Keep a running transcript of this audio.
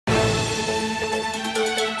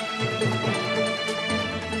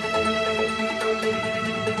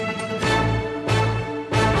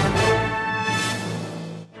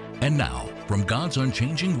From God's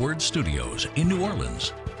Unchanging Word Studios in New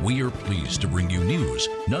Orleans, we are pleased to bring you news,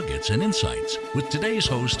 nuggets, and insights with today's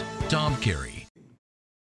host, Tom Carey.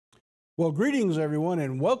 Well, greetings, everyone,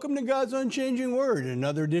 and welcome to God's Unchanging Word,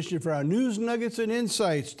 another edition for our news, nuggets, and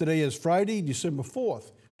insights. Today is Friday, December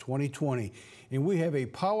 4th, 2020, and we have a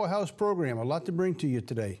powerhouse program, a lot to bring to you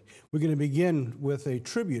today. We're going to begin with a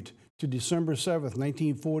tribute to December 7th,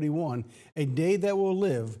 1941, a day that will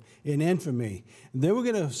live in infamy. And then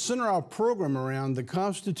we're going to center our program around the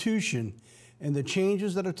Constitution and the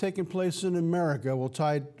changes that are taking place in America. We'll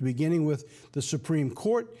tie it beginning with the Supreme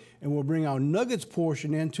Court, and we'll bring our nuggets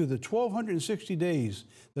portion into the 1,260 days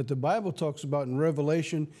that the Bible talks about in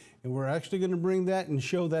Revelation, and we're actually going to bring that and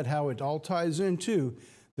show that how it all ties into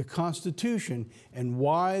the Constitution and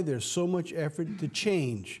why there's so much effort to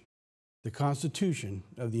change the Constitution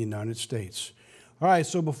of the United States. All right,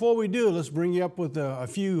 so before we do, let's bring you up with a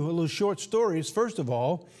few little short stories. First of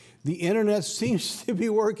all, the internet seems to be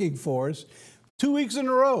working for us. 2 weeks in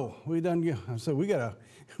a row, we got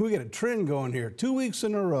a trend going here. 2 weeks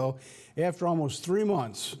in a row after almost 3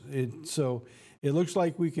 months. So it looks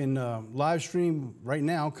like we can live stream right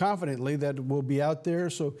now confidently that we'll be out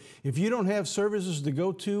there. So if you don't have services to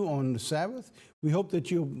go to on the Sabbath, we hope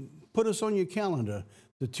that you'll put us on your calendar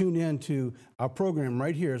to tune in to our program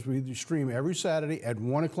right here as we stream every Saturday at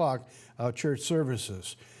 1 o'clock, our church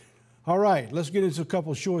services. All right, let's get into a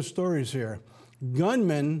couple short stories here.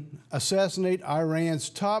 Gunmen assassinate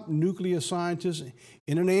Iran's top nuclear scientist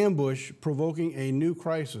in an ambush, provoking a new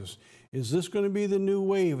crisis. Is this going to be the new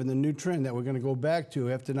wave and the new trend that we're going to go back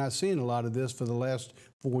to after not seeing a lot of this for the last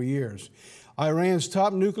 4 years? Iran's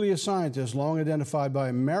top nuclear scientist, long identified by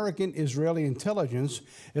American Israeli intelligence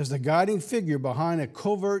as the guiding figure behind a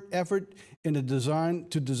covert effort to design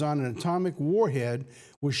an atomic warhead,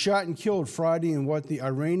 was shot and killed Friday in what the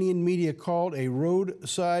Iranian media called a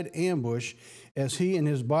roadside ambush as he and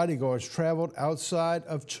his bodyguards traveled outside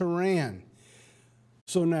of Tehran.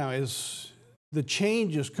 So now, as the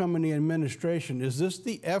changes coming in the administration, is this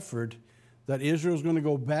the effort that Israel is going to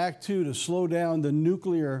go back to slow down the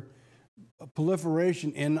nuclear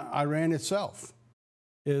proliferation in Iran itself?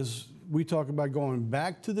 Is we talk about going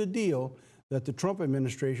back to the deal that the Trump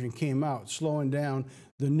administration came out, slowing down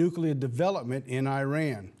the nuclear development in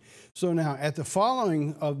Iran. So now, at the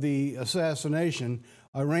following of the assassination,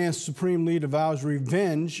 Iran's supreme leader vows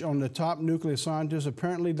revenge on the top nuclear scientist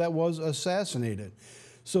apparently that was assassinated.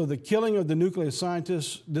 So the killing of the nuclear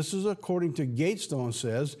scientist, this is according to Gatestone,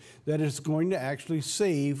 says that it's going to actually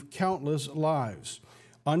save countless lives.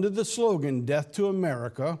 Under the slogan, Death to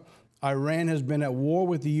America, Iran has been at war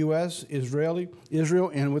with the U.S., Israel,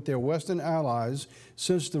 and with their Western allies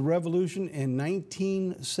since the revolution in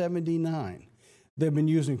 1979. They've been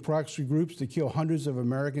using proxy groups to kill hundreds of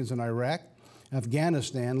Americans in Iraq,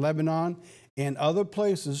 Afghanistan, Lebanon, and other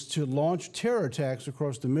places to launch terror attacks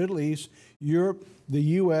across the Middle East, Europe, the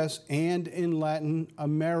U.S., and in Latin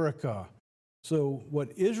America. So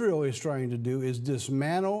what Israel is trying to do is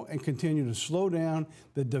dismantle and continue to slow down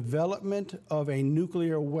the development of a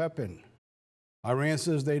nuclear weapon. Iran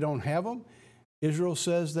says they don't have them. Israel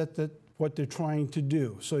says that's what they're trying to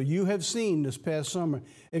do. So you have seen this past summer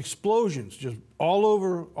explosions just all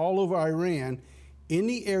over Iran in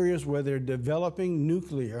the areas where they're developing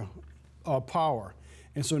nuclear power.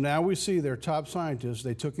 And so now we see their top scientists,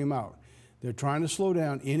 they took him out. They're trying to slow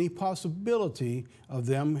down any possibility of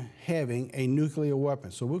them having a nuclear weapon.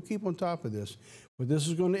 So we'll keep on top of this. But this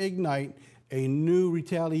is going to ignite a new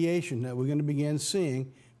retaliation that we're going to begin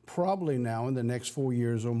seeing probably now in the next 4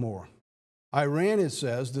 years or more. Iran, it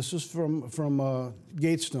says, this is from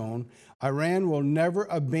Gatestone, Iran will never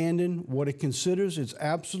abandon what it considers its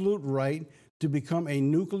absolute right to become a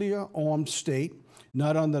nuclear-armed state,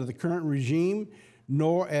 not under the current regime,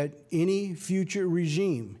 nor at any future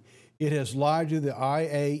regime. It has lied to the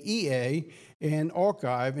IAEA and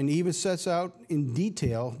archive and even sets out in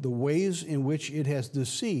detail the ways in which it has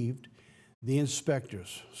deceived the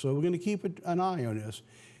inspectors. So we're going to keep an eye on this.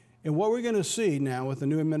 And what we're going to see now with the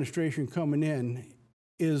new administration coming in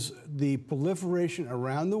is the proliferation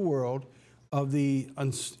around the world of the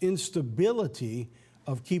instability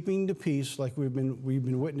of keeping the peace like we've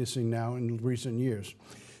been witnessing now in recent years.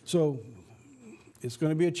 So it's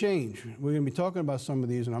going to be a change. We're going to be talking about some of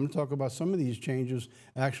these, and I'm going to talk about some of these changes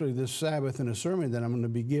actually this Sabbath in a sermon that I'm going to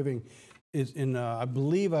be giving. I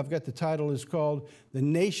believe I've got the title is called The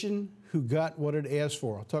Nation Who Got What It Asked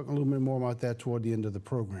For. I'll talk a little bit more about that toward the end of the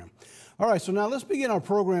program. All right, so now let's begin our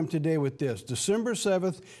program today with this. December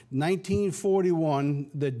 7th,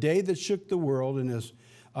 1941, the day that shook the world, and as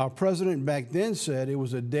Our president back then said it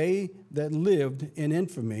was a day that lived in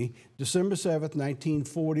infamy, December 7th,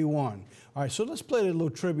 1941. All right, so let's play a little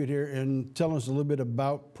tribute here and tell us a little bit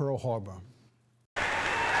about Pearl Harbor.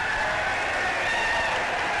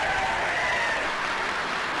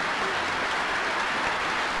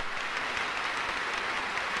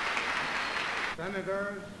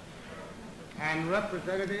 Senators and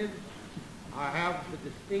representatives, I have the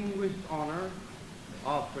distinguished honor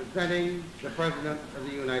of presenting the President of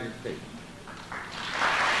the United States.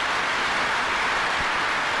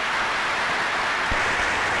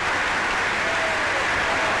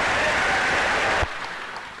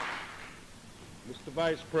 Mr.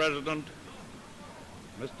 Vice President,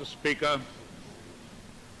 Mr. Speaker,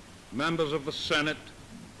 members of the Senate,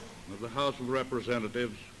 of the House of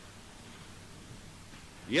Representatives,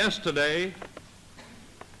 yesterday,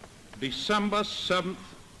 December 7th,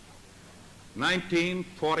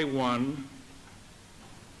 1941,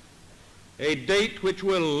 a date which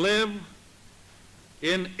will live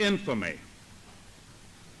in infamy.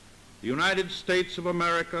 The United States of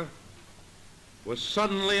America was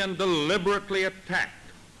suddenly and deliberately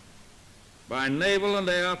attacked by naval and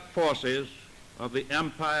air forces of the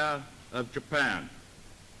Empire of Japan.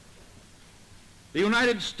 The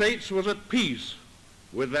United States was at peace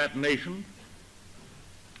with that nation,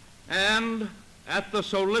 and at the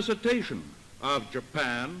solicitation of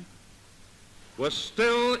Japan, was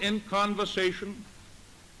still in conversation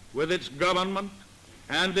with its government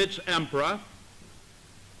and its emperor,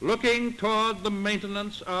 looking toward the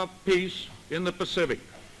maintenance of peace in the Pacific.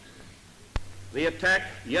 The attack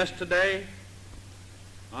yesterday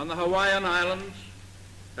on the Hawaiian Islands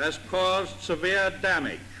has caused severe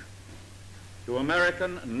damage to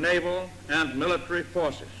American naval and military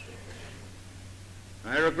forces.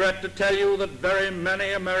 I regret to tell you that very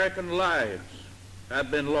many American lives have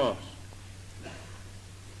been lost.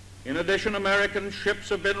 In addition, American ships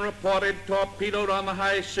have been reported torpedoed on the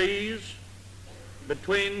high seas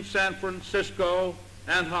between San Francisco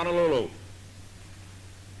and Honolulu.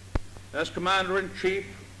 As Commander-in-Chief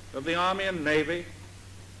of the Army and Navy,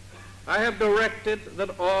 I have directed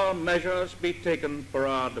that all measures be taken for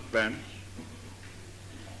our defense,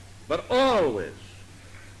 but always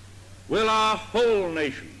will our whole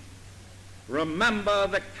nation remember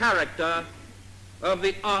the character of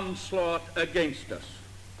the onslaught against us.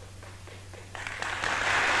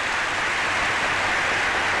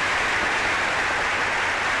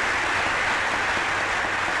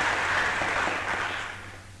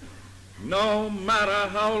 No matter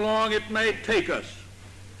how long it may take us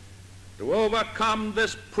to overcome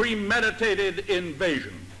this premeditated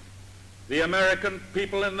invasion, the American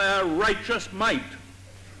people in their righteous might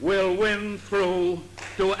will win through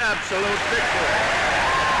to absolute victory.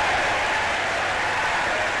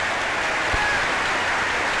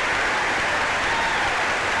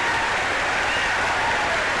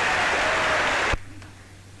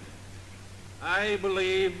 I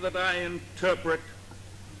believe that I interpret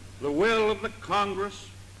the will of the Congress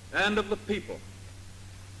and of the people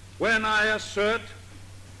when I assert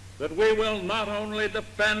that we will not only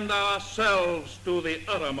defend ourselves to the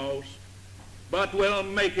uttermost, but will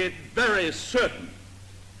make it very certain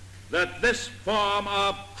that this form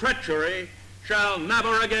of treachery shall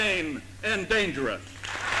never again endanger us.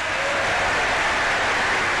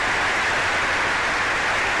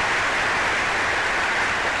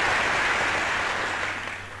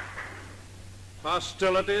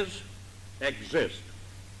 Hostilities exist.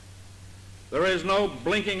 There is no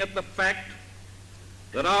blinking at the fact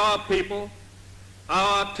that our people,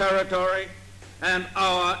 our territory, and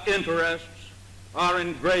our interests are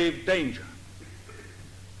in grave danger.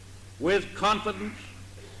 With confidence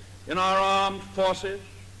in our armed forces,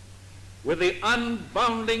 with the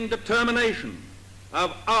unbounding determination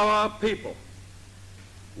of our people,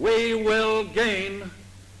 we will gain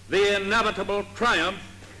the inevitable triumph,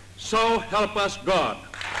 so help us God.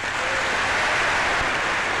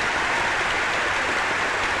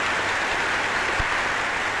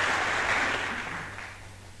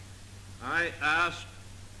 I ask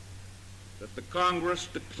that the Congress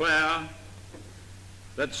declare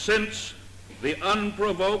that since the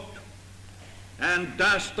unprovoked and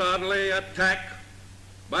dastardly attack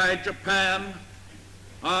by Japan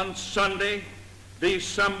on Sunday,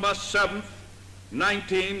 December 7th,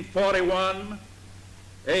 1941,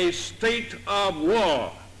 a state of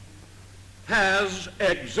war has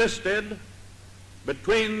existed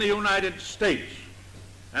between the United States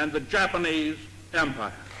and the Japanese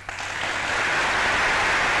Empire.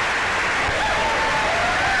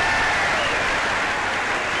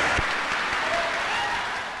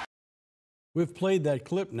 We've played that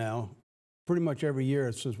clip now. pretty much every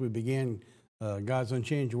year since we began God's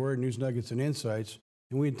Unchanging Word, News Nuggets and Insights.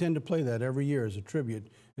 And we intend to play that every year as a tribute,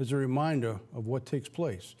 as a reminder of what takes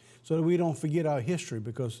place, so that we don't forget our history,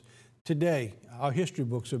 because today our history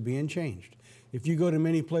books are being changed. If you go to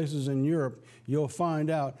many places in Europe, you'll find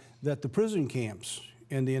out that the prison camps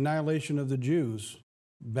and the annihilation of the Jews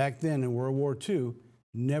back then in World War II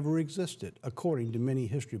never existed, according to many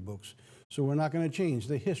history books. So we're not going to change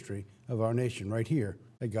the history of our nation right here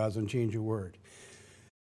at God's Unchanging Word.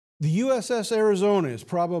 The USS Arizona is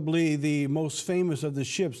probably the most famous of the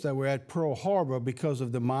ships that were at Pearl Harbor because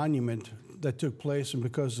of the monument that took place and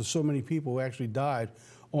because of so many people who actually died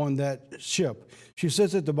on that ship. She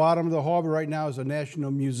sits at the bottom of the harbor right now as a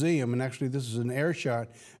national museum, and actually this is an air shot,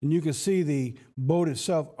 and you can see the boat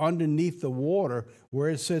itself underneath the water where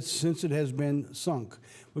it sits since it has been sunk.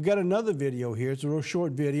 We've got another video here. It's a real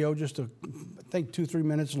short video, just I think 2-3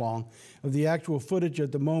 minutes long, of the actual footage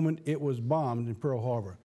at the moment it was bombed in Pearl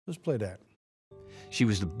Harbor. Let's play that. She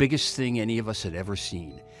was the biggest thing any of us had ever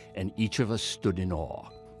seen, and each of us stood in awe.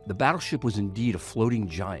 The battleship was indeed a floating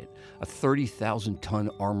giant, a 30,000-ton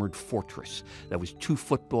armored fortress that was 2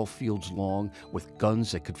 football fields long with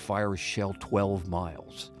guns that could fire a shell 12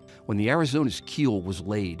 miles. When the Arizona's keel was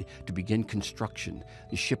laid to begin construction,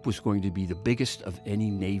 the ship was going to be the biggest of any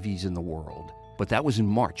navies in the world. But that was in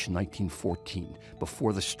March 1914,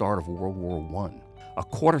 before the start of World War I. A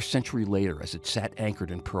quarter-century later, as it sat anchored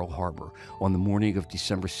in Pearl Harbor on the morning of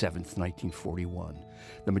December 7th, 1941,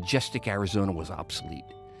 the majestic Arizona was obsolete.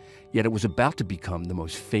 Yet it was about to become the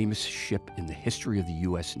most famous ship in the history of the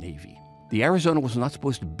U.S. Navy. The Arizona was not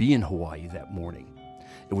supposed to be in Hawaii that morning.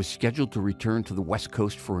 It was scheduled to return to the West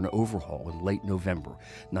Coast for an overhaul in late November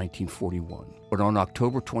 1941. But on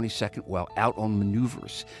October 22nd, while out on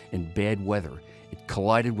maneuvers in bad weather, it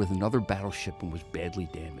collided with another battleship and was badly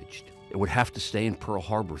damaged. It would have to stay in Pearl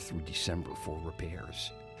Harbor through December for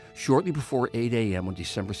repairs. Shortly before 8 a.m. on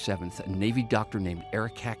December 7th, a Navy doctor named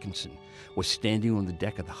Eric Hackinson was standing on the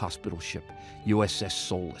deck of the hospital ship USS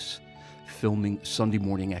Solace, filming Sunday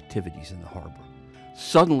morning activities in the harbor.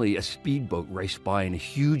 Suddenly, a speedboat raced by and a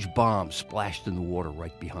huge bomb splashed in the water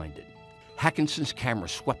right behind it. Hackinson's camera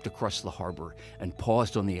swept across the harbor and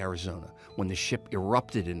paused on the Arizona when the ship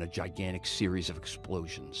erupted in a gigantic series of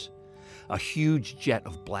explosions. A huge jet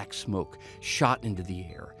of black smoke shot into the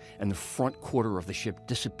air, and the front quarter of the ship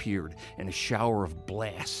disappeared in a shower of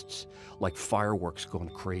blasts, like fireworks gone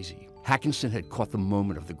crazy. Hackinson had caught the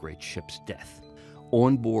moment of the great ship's death.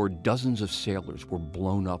 On board, dozens of sailors were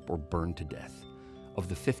blown up or burned to death. Of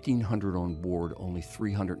the 1,500 on board, only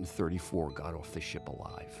 334 got off the ship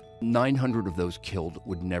alive. 900 of those killed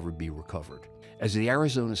would never be recovered. As the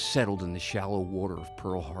Arizona settled in the shallow water of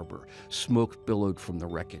Pearl Harbor, smoke billowed from the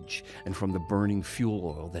wreckage and from the burning fuel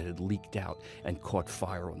oil that had leaked out and caught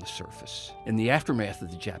fire on the surface. In the aftermath of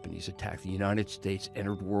the Japanese attack, the United States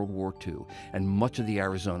entered World War II, and much of the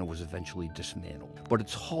Arizona was eventually dismantled. But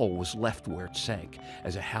its hull was left where it sank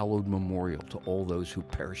as a hallowed memorial to all those who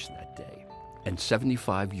perished that day. And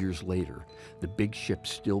 75 years later, the big ship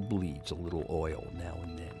still bleeds a little oil now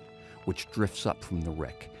and then, which drifts up from the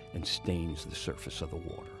wreck and stains the surface of the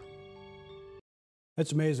water.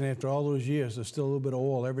 That's amazing. After all those years, there's still a little bit of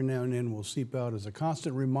oil every now and then will seep out as a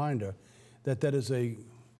constant reminder that that is an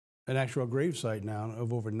actual gravesite now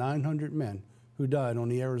of over 900 men who died on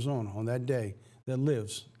the Arizona on that day that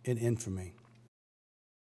lives in infamy.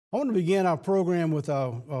 I want to begin our program with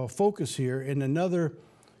our focus here in another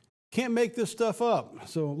can't make this stuff up.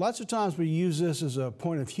 So lots of times we use this as a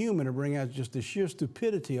point of humor to bring out just the sheer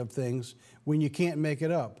stupidity of things when you can't make it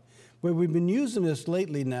up. But we've been using this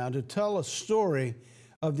lately now to tell a story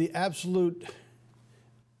of the absolute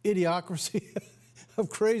idiocracy of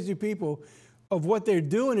crazy people, of what they're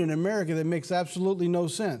doing in America that makes absolutely no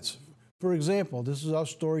sense. For example, this is our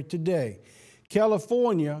story today.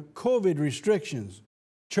 California, COVID restrictions.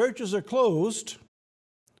 Churches are closed.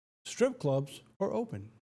 Strip clubs are open.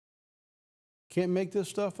 Can't make this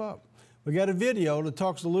stuff up. We got a video that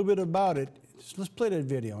talks a little bit about it. Let's play that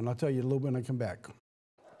video, and I'll tell you a little bit when I come back.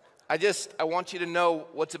 I want you to know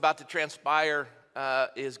what's about to transpire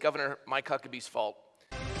is Governor Mike Huckabee's fault.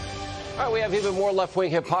 All right, we have even more left-wing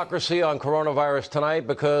hypocrisy on coronavirus tonight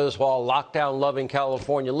because while lockdown-loving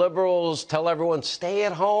California liberals tell everyone stay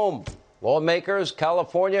at home, lawmakers,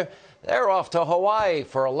 California, they're off to Hawaii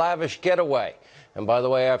for a lavish getaway. And by the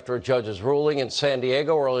way, after a judge's ruling in San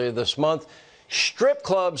Diego earlier this month, strip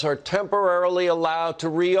clubs are temporarily allowed to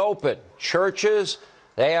reopen. Churches,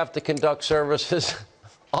 they have to conduct services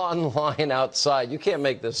online outside. You can't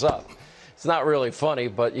make this up. It's not really funny,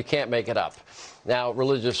 but you can't make it up. Now,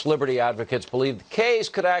 religious liberty advocates believe the case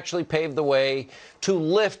could actually pave the way to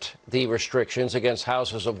lift the restrictions against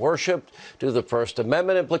houses of worship due to the First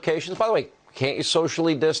Amendment implications. By the way, can't you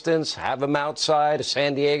socially distance, have them outside?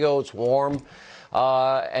 San Diego, it's warm,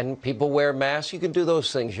 and people wear masks. You can do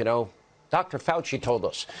those things, you know. Dr. Fauci told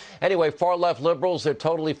us. Anyway, far-left liberals, they're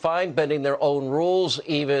totally fine bending their own rules,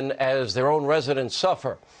 even as their own residents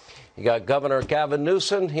suffer. You got Governor Gavin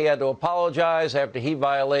Newsom. He had to apologize after he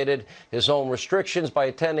violated his own restrictions by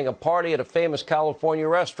attending a party at a famous California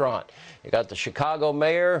restaurant. You got the Chicago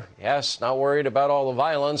mayor, yes, not worried about all the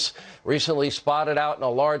violence, recently spotted out in a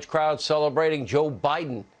large crowd celebrating Joe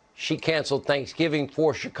Biden. She canceled Thanksgiving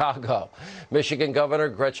for Chicago. Michigan Governor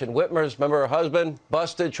Gretchen Whitmer's, remember her husband,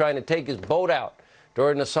 busted trying to take his boat out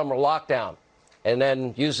during the summer lockdown and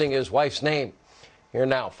then using his wife's name. Here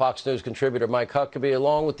now, Fox News contributor Mike Huckabee,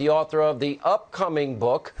 along with the author of the upcoming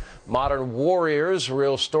book, Modern Warriors,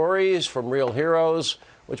 Real Stories from Real Heroes,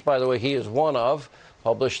 which, by the way, he is one of.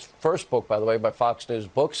 Published first book, by the way, by Fox News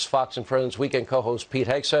Books. Fox and Friends weekend co-host Pete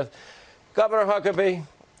Hegseth. Governor Huckabee,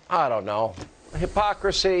 I don't know.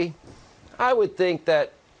 Hypocrisy. I would think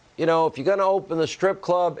that, you know, if you're going to open the strip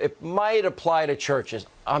club, it might apply to churches.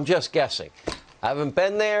 I'm just guessing. I haven't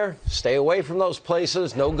been there. Stay away from those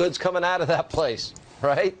places. No good's coming out of that place,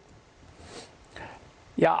 right?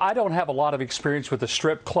 Yeah, I don't have a lot of experience with the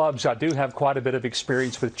strip clubs. I do have quite a bit of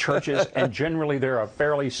experience with churches, and generally they're a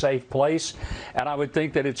fairly safe place. And I would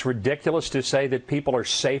think that it's ridiculous to say that people are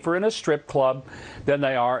safer in a strip club than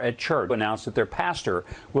they are at church. Announced that their pastor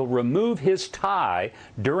will remove his tie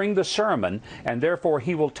during the sermon, and therefore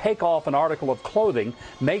he will take off an article of clothing,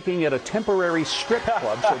 making it a temporary strip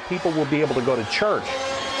club so people will be able to go to church.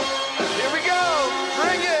 Here we go.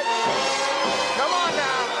 Bring it. Come on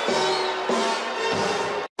now.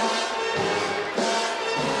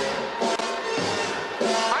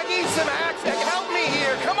 I need some action. Help me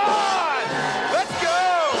here. Come on. Let's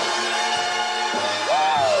go.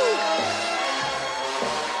 Woo!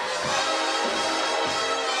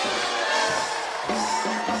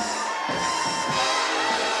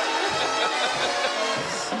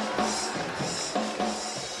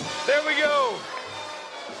 There we go.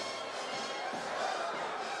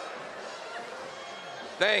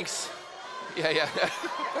 Thanks. Yeah.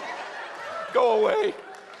 Go away.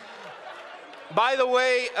 By the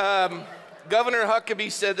way, Governor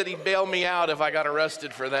Huckabee said that he'd bail me out if I got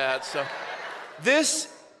arrested for that. So this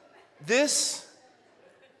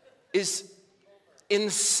is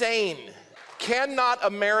insane. Cannot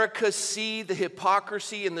America see the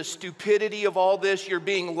hypocrisy and the stupidity of all this? You're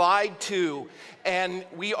being lied to, and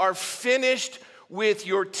we are finished with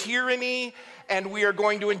your tyranny, and we are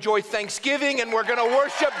going to enjoy Thanksgiving, and we're going to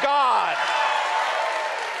worship God.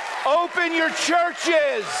 Open your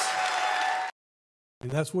churches.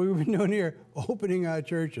 And that's what we've been doing here, opening our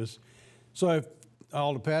churches. So if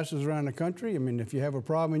all the pastors around the country, I mean, if you have a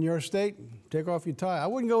problem in your state, take off your tie. I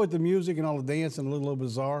wouldn't go with the music and all the dancing, a little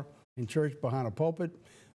bizarre in church behind a pulpit,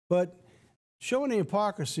 but showing the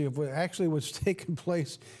hypocrisy of what's taking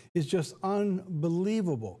place is just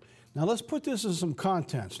unbelievable. Now let's put this in some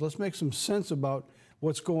context. Let's make some sense about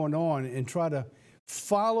what's going on and try to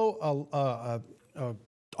follow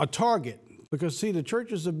a target, because see, the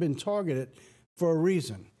churches have been targeted for a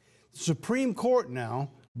reason. The Supreme Court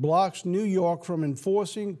now blocks New York from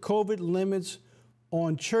enforcing COVID limits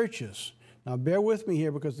on churches. Now bear with me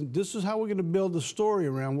here, because this is how we're going to build the story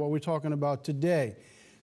around what we're talking about today.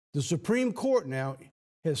 The Supreme Court now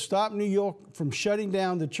has stopped New York from shutting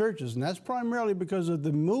down the churches, and that's primarily because of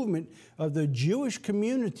the movement of the Jewish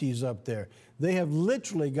communities up there. They have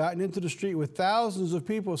literally gotten into the street with thousands of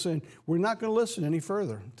people saying, we're not going to listen any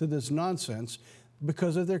further to this nonsense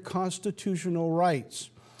because of their constitutional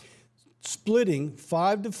rights. Splitting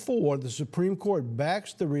 5-4, the Supreme Court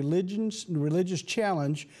backs the religious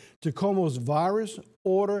challenge to Cuomo's virus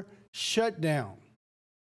order shutdown.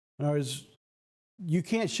 In other words, you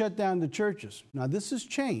can't shut down the churches. Now, this has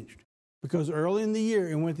changed because early in the year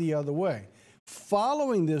it went the other way.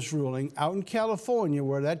 Following this ruling, out in California,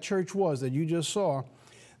 where that church was that you just saw,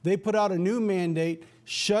 they put out a new mandate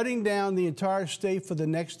shutting down the entire state for the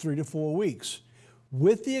next 3 to 4 weeks,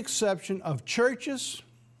 with the exception of churches,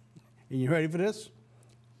 and you ready for this?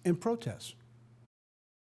 And protests.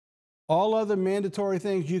 All other mandatory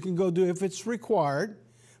things you can go do if it's required,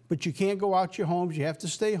 but you can't go out your homes. You have to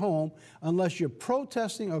stay home unless you're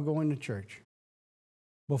protesting or going to church.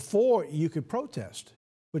 Before, you could protest,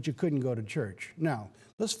 but you couldn't go to church. Now,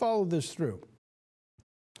 let's follow this through.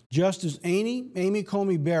 Justice Amy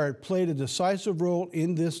Coney Barrett played a decisive role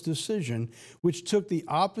in this decision, which took the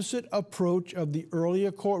opposite approach of the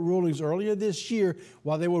earlier court rulings earlier this year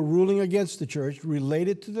while they were ruling against the church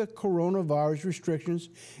related to the coronavirus restrictions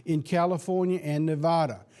in California and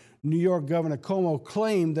Nevada. New York Governor Cuomo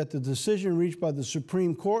claimed that the decision reached by the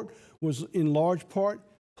Supreme Court was in large part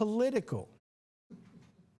political.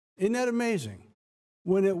 Isn't that amazing?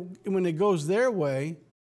 When it goes their way,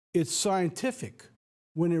 it's scientific.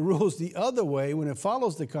 When it rules the other way, when it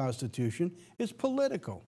follows the Constitution, it's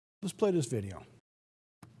political. Let's play this video.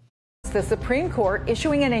 The Supreme Court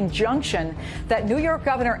issuing an injunction that New York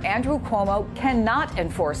Governor Andrew Cuomo cannot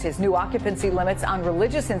enforce his new occupancy limits on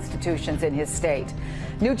religious institutions in his state.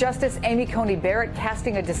 New Justice Amy Coney Barrett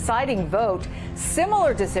casting a deciding vote.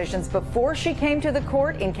 Similar decisions before she came to the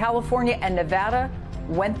court in California and Nevada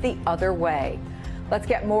went the other way. Let's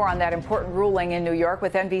get more on that important ruling in New York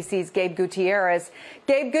with NBC's Gabe Gutierrez.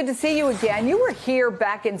 Gabe, good to see you again. You were here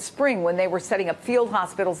back in spring when they were setting up field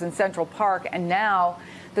hospitals in Central Park, and now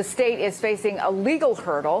the state is facing a legal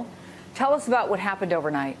hurdle. Tell us about what happened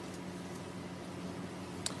overnight.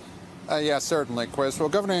 Yeah, certainly, Chris. Well,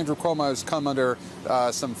 Governor Andrew Cuomo has come under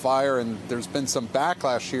some fire, and there's been some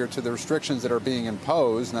backlash here to the restrictions that are being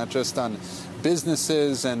imposed, not just on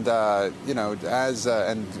businesses and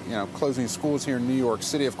closing schools here in New York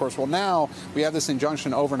City, of course. Well, now we have this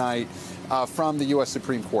injunction overnight from the U.S.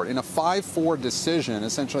 Supreme Court in a 5-4 decision,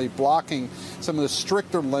 essentially blocking some of the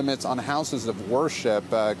stricter limits on houses of worship,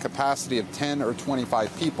 capacity of 10 or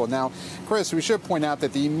 25 people. Now, Chris, we should point out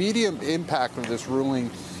that the immediate impact of this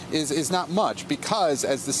ruling is not much because,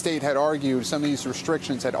 as the state had argued, some of these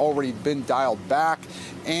restrictions had already been dialed back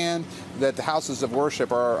and that the houses of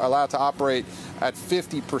worship are allowed to operate at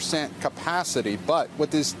 50% capacity. But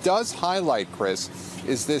what this does highlight, Chris,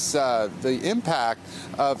 is this the impact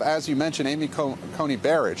of, as you mentioned, Amy Coney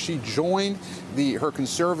Barrett. She joined her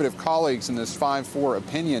conservative colleagues in this 5-4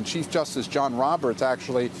 opinion. Chief Justice John Roberts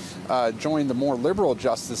actually joined the more liberal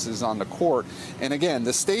justices on the court. And again,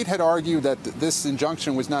 the state had argued that this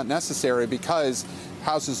injunction was not necessary because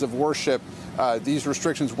houses of worship, these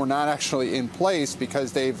restrictions were not actually in place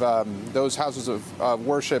because those houses of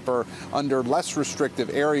worship are under less restrictive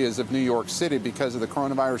areas of New York City because of the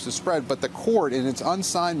coronavirus spread. But the court, in its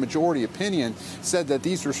unsigned majority opinion, said that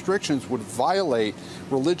these restrictions would violate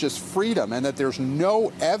religious freedom and that there's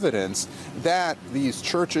no evidence that these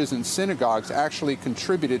churches and synagogues actually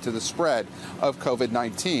contributed to the spread of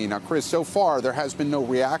COVID-19. Now, Chris, so far there has been no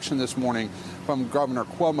reaction this morning from Governor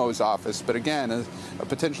Cuomo's office. But again, a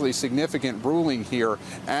potentially significant ruling here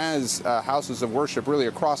as houses of worship really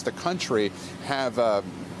across the country have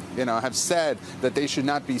said that they should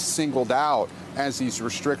not be singled out as these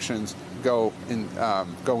restrictions go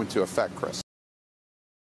into effect, Chris.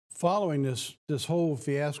 Following this whole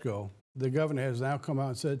fiasco, the governor has now come out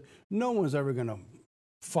and said no one's ever going to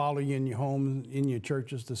follow you in your homes, in your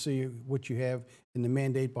churches to see what you have and the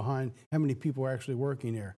mandate behind how many people are actually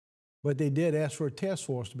working there. But they did ask for a task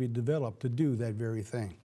force to be developed to do that very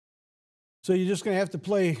thing. So you're just going to have to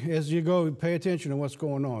play as you go, pay attention to what's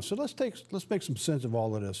going on. So let's make some sense of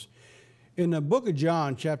all of this. In the book of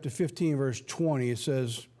John, chapter 15, verse 20, it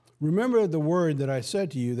says, "Remember the word that I said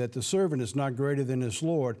to you, that the servant is not greater than his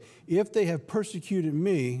Lord. If they have persecuted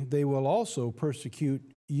me, they will also persecute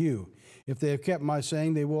you. If they have kept my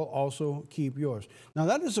saying, they will also keep yours." Now,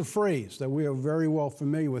 that is a phrase that we are very well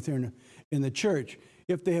familiar with here in the church.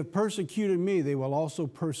 If they have persecuted me, they will also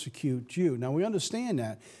persecute you. Now, we understand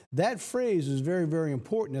that. That phrase is very, very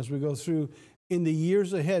important as we go through in the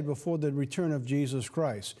years ahead before the return of Jesus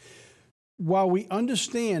Christ. While we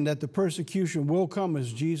understand that the persecution will come,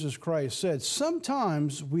 as Jesus Christ said,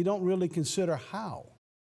 sometimes we don't really consider how.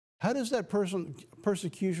 How does that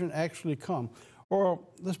persecution actually come? Or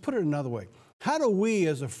let's put it another way. How do we,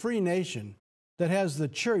 as a free nation that has the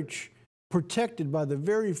church protected by the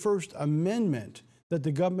very first amendment, that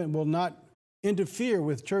the government will not interfere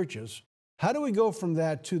with churches, how do we go from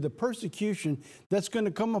that to the persecution that's going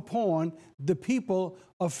to come upon the people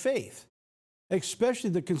of faith, especially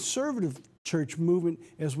the conservative church movement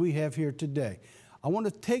as we have here today? I want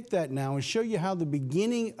to take that now and show you how the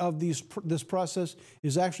beginning of this process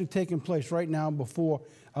is actually taking place right now before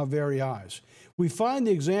our very eyes. We find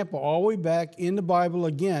the example all the way back in the Bible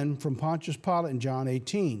again from Pontius Pilate in John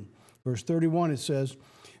 18. Verse 31, it says,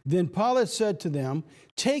 "Then Pilate said to them,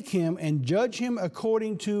 'Take him and judge him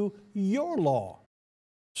according to your law.'"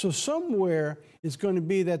 So somewhere it's going to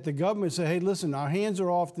be that the government say, "Hey, listen, our hands are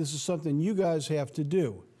off. This is something you guys have to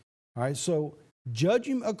do." All right, so judge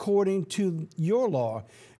him according to your law.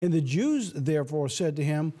 And the Jews therefore said to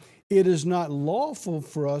him, "It is not lawful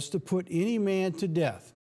for us to put any man to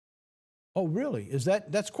death." Oh, really?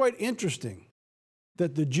 That's quite interesting,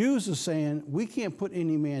 that the Jews are saying, we can't put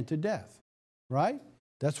any man to death, right?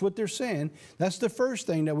 That's what they're saying. That's the first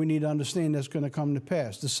thing that we need to understand that's going to come to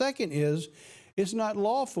pass. The second is, it's not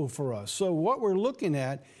lawful for us. So what we're looking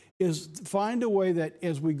at is find a way that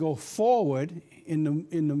as we go forward in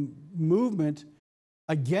the movement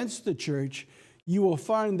against the church, you will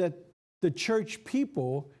find that the church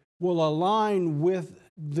people will align with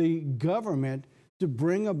the government to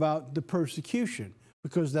bring about the persecution,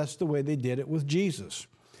 because that's the way they did it with Jesus.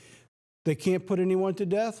 They can't put anyone to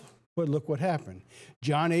death, but look what happened.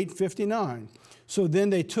 John 8:59. So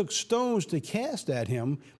then they took stones to cast at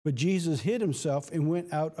him, but Jesus hid himself and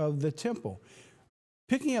went out of the temple.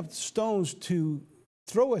 Picking up stones to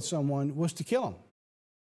throw at someone was to kill him.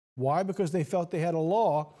 Why? Because they felt they had a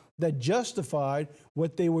law that justified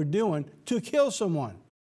what they were doing to kill someone.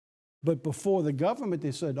 But before the government,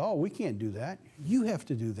 they said, oh, we can't do that. You have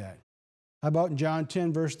to do that. How about in John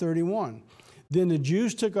 10, verse 31? Then the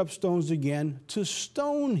Jews took up stones again to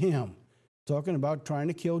stone him, talking about trying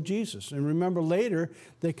to kill Jesus. And remember, later,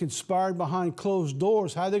 they conspired behind closed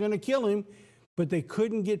doors how they're going to kill him, but they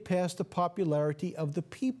couldn't get past the popularity of the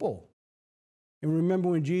people. And remember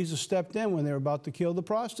when Jesus stepped in when they were about to kill the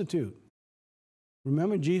prostitute.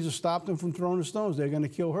 Remember, Jesus stopped them from throwing the stones. They're going to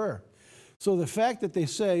kill her. So the fact that they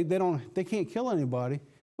say they can't kill anybody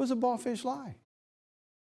was a bald-faced lie.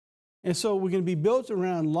 And so we're going to be built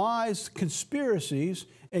around lies, conspiracies,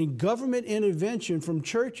 and government intervention from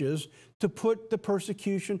churches to put the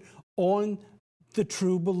persecution on the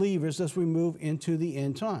true believers as we move into the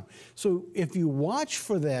end time. So if you watch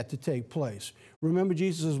for that to take place, remember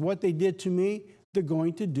Jesus says, what they did to me, they're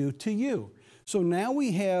going to do to you. So now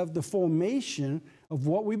we have the formation of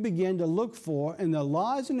what we begin to look for and the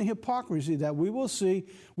lies and the hypocrisy that we will see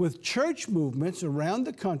with church movements around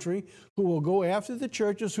the country who will go after the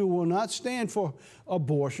churches who will not stand for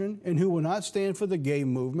abortion and who will not stand for the gay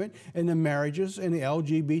movement and the marriages and the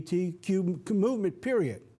LGBTQ movement,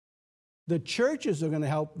 period. The churches are going to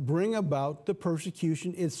help bring about the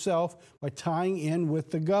persecution itself by tying in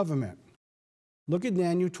with the government. Look at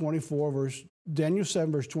Daniel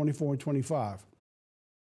 7, verse 24 and 25.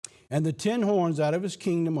 And the 10 horns out of his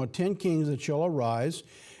kingdom are 10 kings that shall arise,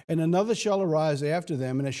 and another shall arise after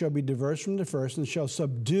them, and it shall be diverse from the first, and shall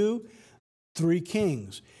subdue 3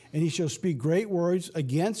 kings. And he shall speak great words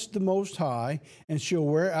against the Most High, and shall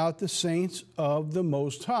wear out the saints of the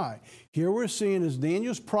Most High. Here we're seeing is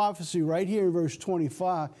Daniel's prophecy right here in verse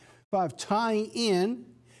 25, tying in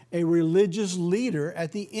a religious leader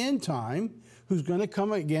at the end time who's going to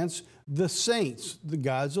come against the saints, the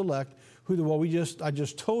God's elect, I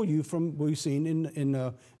just told you from what we've seen in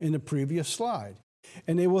the previous slide.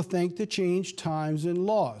 And they will think to change times and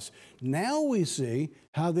laws. Now we see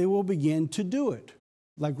how they will begin to do it.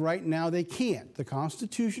 Like right now they can't. The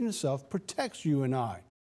Constitution itself protects you and I.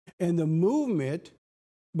 And the movement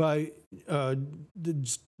by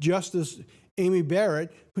Justice Amy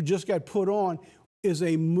Barrett, who just got put on, is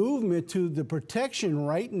a movement to the protection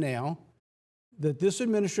right now that this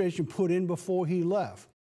administration put in before he left.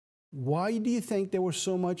 Why do you think there was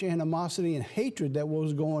so much animosity and hatred that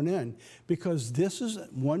was going in? Because this is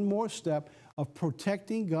one more step of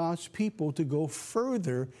protecting God's people to go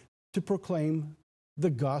further to proclaim the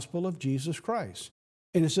gospel of Jesus Christ.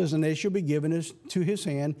 And it says, and they shall be given to his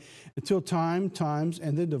hand until times,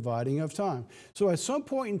 and the dividing of time. So at some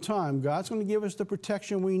point in time, God's going to give us the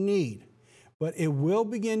protection we need. But it will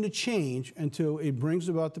begin to change until it brings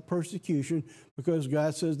about the persecution, because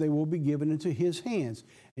God says they will be given into his hands.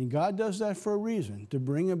 And God does that for a reason, to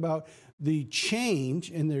bring about the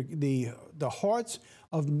change in the hearts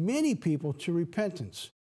of many people to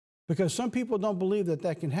repentance. Because some people don't believe that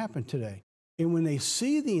that can happen today. And when they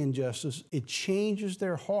see the injustice, it changes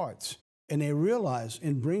their hearts. And they realize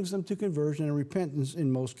and brings them to conversion and repentance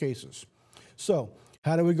in most cases. So,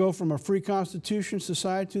 how do we go from a free constitution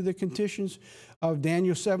society to the conditions of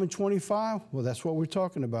Daniel 7:25? Well, that's what we're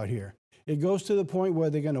talking about here. It goes to the point where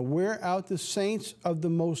they're going to wear out the saints of the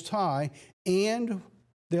Most High, and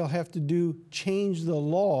they'll have to change the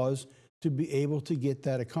laws to be able to get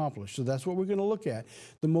that accomplished. So that's what we're going to look at.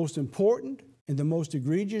 The most important and the most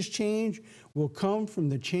egregious change will come from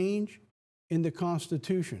the change in the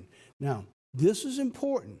Constitution. Now, this is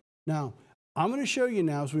important. Now, I'm going to show you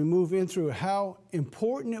now as we move in through how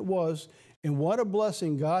important it was and what a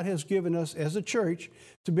blessing God has given us as a church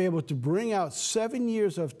to be able to bring out 7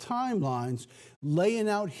 years of timelines, laying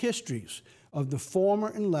out histories of the former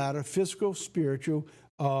and latter, physical, spiritual,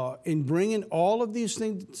 in bringing all of these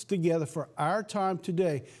things together for our time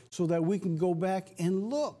today so that we can go back and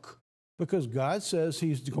look. because God says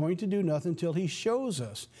he's going to do nothing until he shows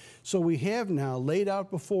us. So we have now laid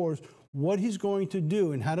out before us what he's going to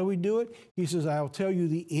do. And how do we do it? He says, I'll tell you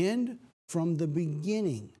the end from the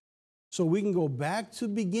beginning. So we can go back to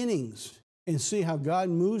beginnings and see how God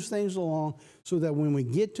moves things along so that when we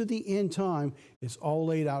get to the end time, it's all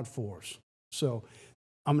laid out for us. So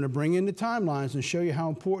I'm going to bring in the timelines and show you how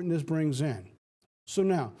important this brings in. So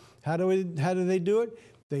now, how do they do it?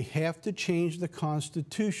 They have to change the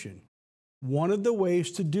Constitution. One of the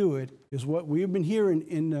ways to do it is what we've been hearing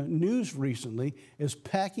in the news recently, is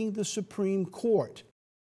packing the Supreme Court.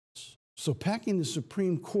 So packing the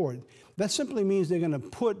Supreme Court, that simply means they're going to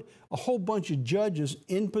put a whole bunch of judges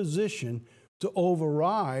in position to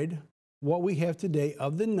override what we have today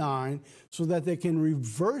of the 9 so that they can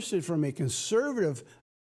reverse it from a conservative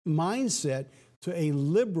mindset to a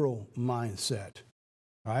liberal mindset.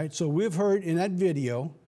 All right, so we've heard in that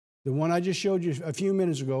video, the one I just showed you a few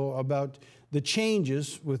minutes ago about the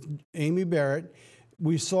changes with Amy Barrett,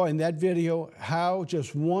 we saw in that video how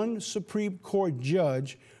just one Supreme Court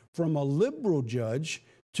judge from a liberal judge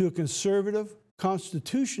to a conservative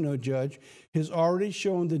constitutional judge has already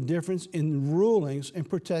shown the difference in rulings and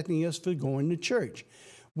protecting us for going to church.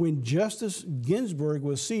 When Justice Ginsburg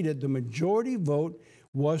was seated, the majority vote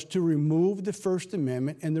was to remove the First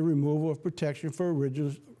Amendment and the removal of protection for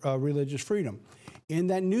religious freedom. In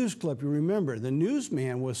that news clip, you remember, the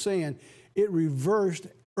newsman was saying it reversed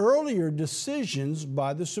earlier decisions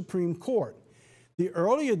by the Supreme Court. The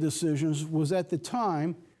earlier decisions was at the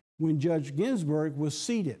time when Judge Ginsburg was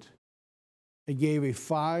seated. It gave a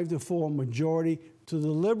 5-4 majority to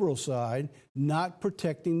the liberal side, not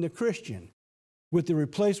protecting the Christian. With the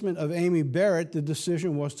replacement of Amy Barrett, the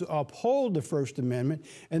decision was to uphold the First Amendment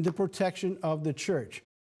and the protection of the church.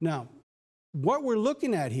 Now, what we're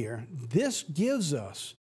looking at here, this gives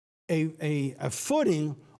us a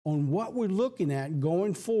footing on what we're looking at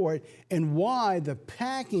going forward and why the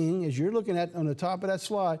packing, as you're looking at on the top of that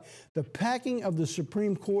slide, the packing of the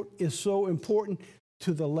Supreme Court is so important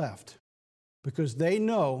to the left. Because they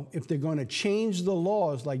know if they're going to change the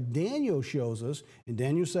laws like Daniel shows us in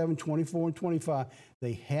Daniel 7:24 and 25,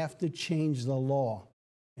 they have to change the law.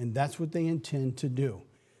 And that's what they intend to do.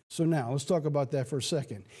 So now let's talk about that for a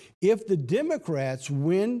second. If the Democrats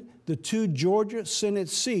win the 2 Georgia Senate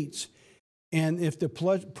seats, and if the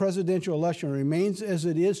presidential election remains as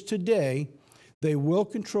it is today, they will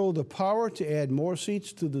control the power to add more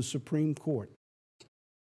seats to the Supreme Court.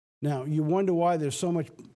 Now, you wonder why there's so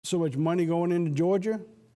much money going into Georgia?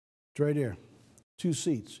 It's right here, 2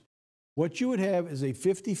 seats. What you would have is a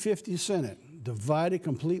 50-50 Senate divided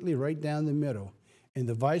completely right down the middle, and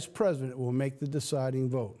the vice president will make the deciding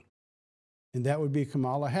vote. And that would be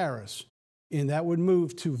Kamala Harris. And that would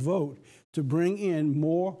move to vote to bring in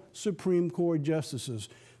more Supreme Court justices.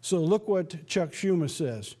 So look what Chuck Schumer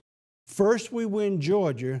says. First we win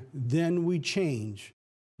Georgia, then we change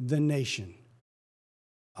the nation.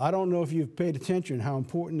 I don't know if you've paid attention how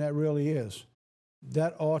important that really is.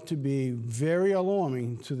 That ought to be very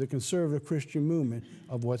alarming to the conservative Christian movement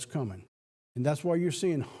of what's coming. And that's why you're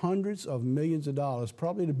seeing hundreds of millions of dollars,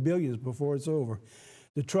 probably the billions before it's over,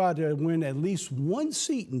 to try to win at least 1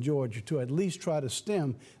 seat in Georgia to at least try to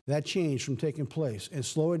stem that change from taking place and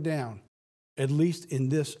slow it down, at least in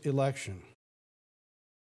this election.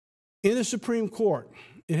 In the Supreme Court,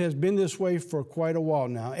 it has been this way for quite a while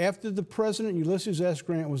now. After the President Ulysses S.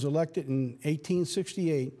 Grant was elected in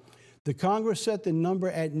 1868, the Congress set the number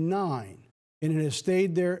at 9, and it has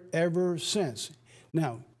stayed there ever since.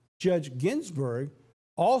 Now, Judge Ginsburg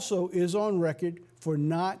also is on record for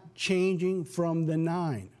not changing from the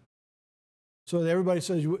 9. So everybody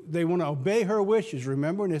says they want to obey her wishes.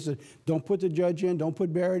 Remember, and they said, don't put the judge in, don't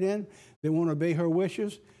put Barrett in. They want to obey her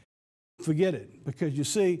wishes. Forget it, because you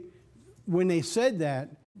see, when they said that,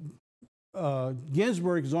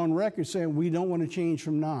 Ginsburg is on record saying we don't want to change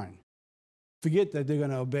from 9. Forget that they're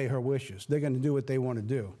going to obey her wishes. They're going to do what they want to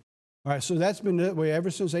do. All right, so that's been that way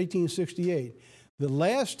ever since 1868. The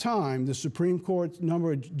last time the Supreme Court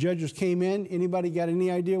number of judges came in, anybody got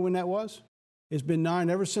any idea when that was? It's been 9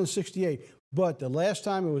 ever since 68. But the last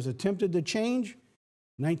time it was attempted to change,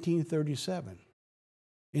 1937.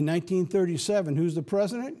 In 1937, who's the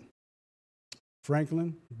president?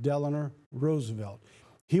 Franklin Delano Roosevelt.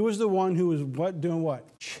 He was the one who was doing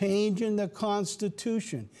what? Changing the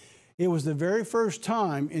Constitution. It was the very first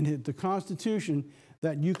time in the Constitution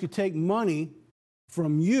that you could take money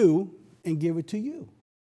from you and give it to you.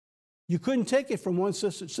 You couldn't take it from one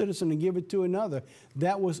citizen and give it to another.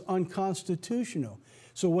 That was unconstitutional.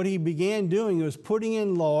 So what he began doing was putting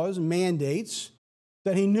in laws, mandates,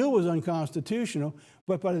 that he knew was unconstitutional,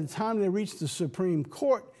 but by the time they reached the Supreme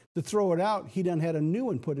Court, to throw it out, he done had a new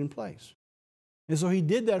one put in place. And so he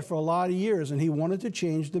did that for a lot of years, and he wanted to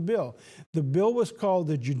change the bill. The bill was called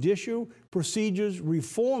the Judicial Procedures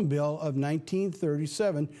Reform Bill of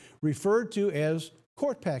 1937, referred to as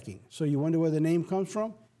court packing. So you wonder where the name comes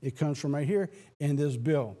from? It comes from right here in this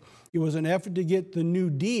bill. It was an effort to get the New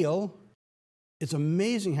Deal. It's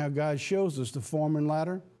amazing how God shows us the form and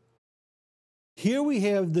ladder. Here we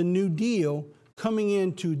have the New Deal coming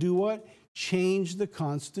in to do what? Change the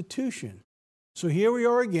Constitution. So here we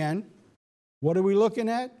are again. What are we looking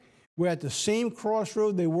at? We're at the same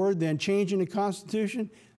crossroad they were then, changing the Constitution.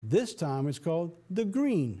 This time it's called the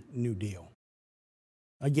Green New Deal.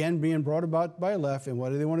 Again, being brought about by left, and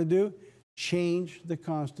what do they want to do? Change the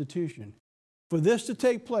Constitution. For this to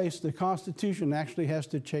take place, the Constitution actually has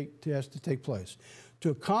to take place.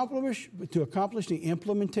 To accomplish the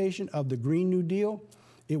implementation of the Green New Deal,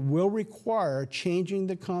 it will require changing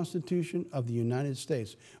the Constitution of the United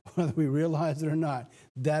States. Whether we realize it or not,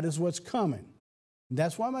 that is what's coming.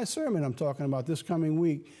 That's why my sermon I'm talking about this coming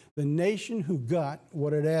week, the nation who got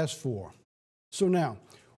what it asked for. So now,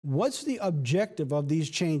 what's the objective of these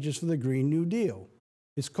changes for the Green New Deal?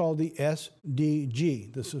 It's called the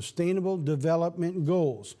SDG, the Sustainable Development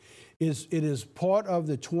Goals. It is part of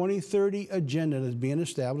the 2030 agenda that's being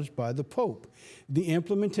established by the Pope. The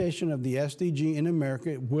implementation of the SDG in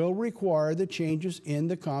America will require the changes in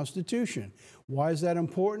the Constitution. Why is that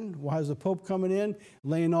important? Why is the Pope coming in,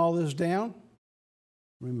 laying all this down?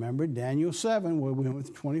 Remember Daniel 7, where we went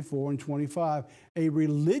with 24 and 25, a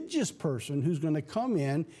religious person who's going to come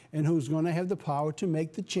in and who's going to have the power to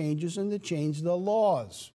make the changes and to change the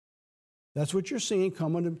laws. That's what you're seeing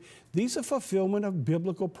coming. These are fulfillment of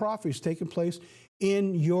biblical prophecies taking place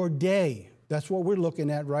in your day. That's what we're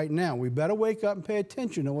looking at right now. We better wake up and pay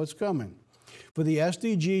attention to what's coming. For the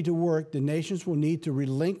SDG to work, the nations will need to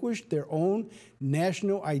relinquish their own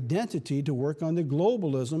national identity to work on the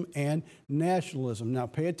globalism and nationalism. Now,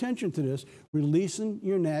 pay attention to this, releasing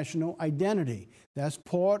your national identity. That's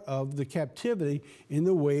part of the captivity in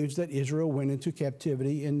the waves that Israel went into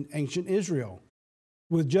captivity in ancient Israel.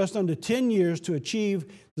 With just under 10 years to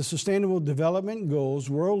achieve the Sustainable Development Goals,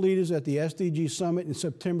 world leaders at the SDG Summit in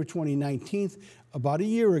September 2019, about a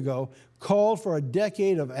year ago, called for a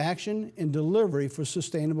decade of action and delivery for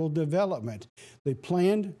sustainable development. They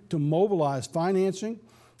planned to mobilize financing,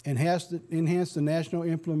 enhance the national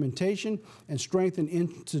implementation, and strengthen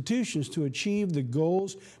institutions to achieve the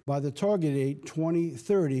goals by the target date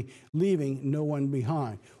 2030, leaving no one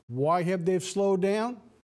behind. Why have they slowed down?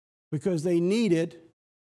 Because they needed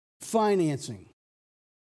financing.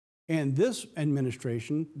 And this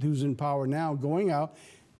administration, who's in power now, going out,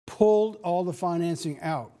 pulled all the financing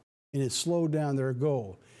out, and it slowed down their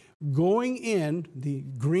goal. Going in, the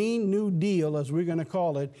Green New Deal, as we're going to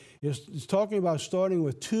call it, is talking about starting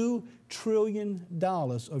with $2 trillion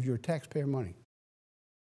of your taxpayer money.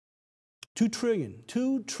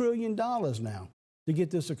 $2 trillion now to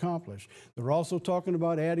get this accomplished. They're also talking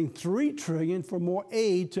about adding $3 trillion for more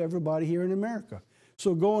aid to everybody here in America.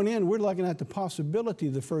 So going in, we're looking at the possibility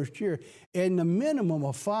the first year, adding a minimum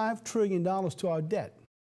of $5 trillion to our debt.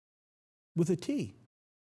 With a T.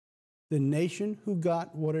 The nation who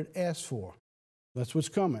got what it asked for. That's what's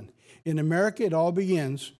coming. In America, it all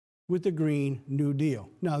begins with the Green New Deal.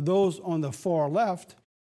 Now, those on the far left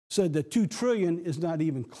said that $2 trillion is not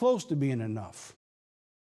even close to being enough.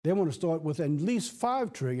 They want to start with at least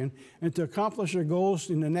 $5 trillion, and to accomplish their goals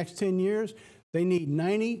in the next 10 years, they need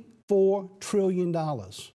 $94 trillion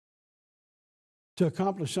to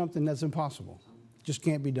accomplish something that's impossible. Just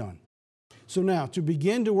can't be done. So now, to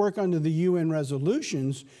begin to work under the UN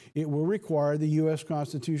resolutions, it will require the U.S.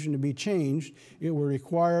 Constitution to be changed. It will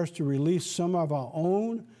require us to release some of our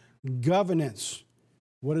own governance.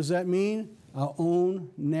 What does that mean? Our own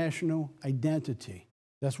national identity.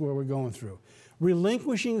 That's where we're going through.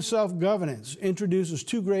 Relinquishing self-governance introduces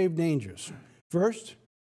two grave dangers. First,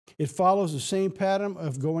 it follows the same pattern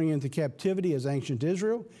of going into captivity as ancient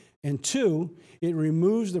Israel. And two, it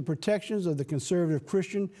removes the protections of the conservative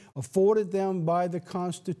Christian afforded them by the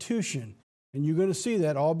Constitution. And you're going to see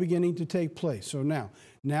that all beginning to take place. So now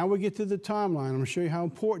we get to the timeline. I'm going to show you how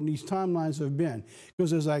important these timelines have been.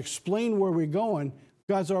 Because as I explain where we're going,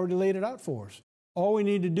 God's already laid it out for us. All we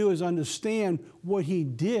need to do is understand what He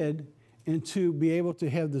did and to be able to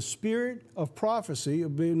have the spirit of prophecy,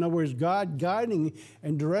 in other words, God guiding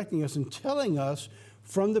and directing us and telling us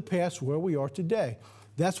from the past where we are today.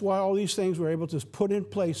 That's why all these things were able to put in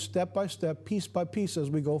place step by step, piece by piece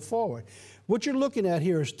as we go forward. What you're looking at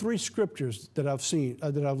here is 3 scriptures that I've seen,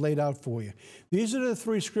 that I've laid out for you. These are the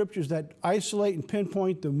 3 scriptures that isolate and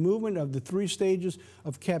pinpoint the movement of the 3 stages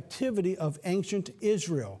of captivity of ancient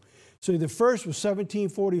Israel. So the first was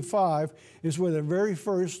 1745, is where the very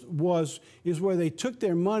first was, is where they took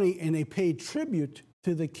their money and they paid tribute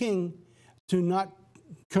to the king to not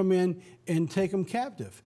come in and take them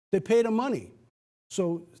captive. They paid him money.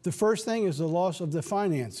 So the first thing is the loss of the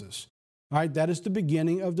finances. All right, that is the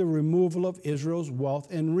beginning of the removal of Israel's wealth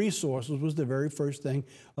and resources, was the very first thing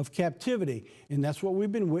of captivity. And that's what we've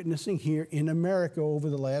been witnessing here in America over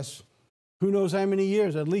the last, who knows how many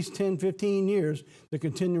years, at least 10, 15 years, the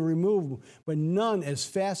continual removal, but none as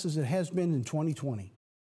fast as it has been in 2020.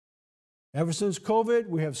 Ever since COVID,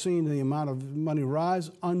 we have seen the amount of money rise,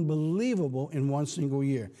 unbelievable in one single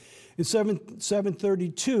year. In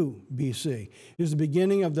 732 BC is the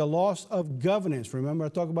beginning of the loss of governance. Remember I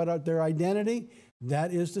talked about their identity?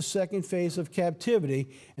 That is the second phase of captivity.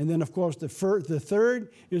 And then, of course, the third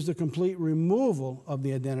is the complete removal of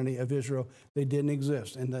the identity of Israel. They didn't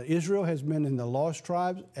exist. And Israel has been in the lost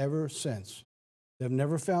tribes ever since. They've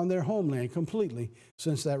never found their homeland completely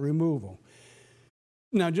since that removal.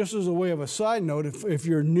 Now, just as a way of a side note, if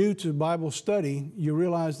you're new to Bible study, you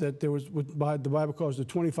realize that there was what the Bible calls the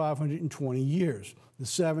 2,520 years, the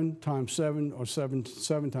 7 times 7 or 7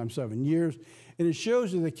 times 7 years. And it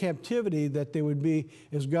shows you the captivity that there would be,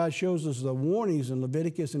 as God shows us the warnings in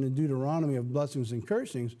Leviticus and in Deuteronomy of blessings and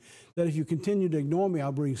cursings, that if you continue to ignore me,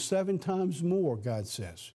 I'll bring 7 times more, God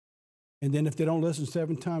says. And then if they don't listen,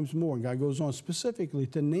 7 times more. And God goes on specifically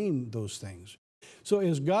to name those things. So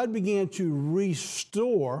as God began to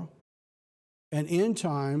restore an end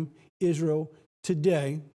time Israel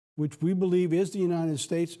today, which we believe is the United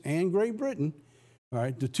States and Great Britain, all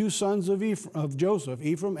right, the 2 sons of Joseph,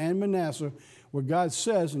 Ephraim and Manasseh, where God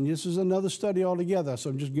says, and this is another study altogether, so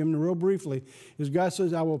I'm just giving it real briefly, is God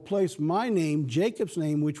says, I will place my name, Jacob's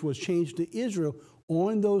name, which was changed to Israel,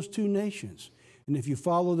 on those 2 nations. And if you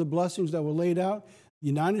follow the blessings that were laid out, the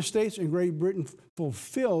United States and Great Britain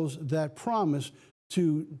fulfills that promise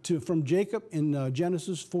from Jacob in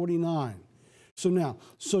Genesis 49. So now,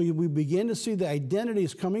 we begin to see the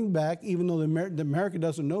identities coming back, even though America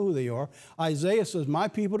doesn't know who they are. Isaiah says, my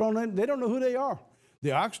people don't know who they are.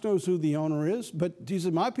 The ox knows who the owner is, but he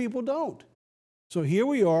said, my people don't. So here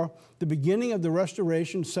we are, the beginning of the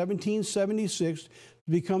restoration, 1776, to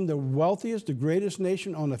become the wealthiest, the greatest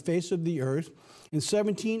nation on the face of the earth. In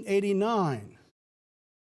 1789,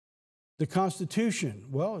 the Constitution.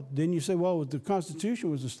 Well, didn't you say, well, the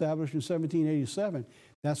Constitution was established in 1787.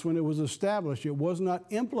 That's when it was established. It was not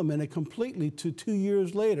implemented completely to 2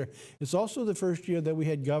 years later. It's also the first year that we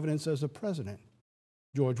had governance as a president.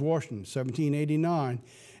 George Washington, 1789.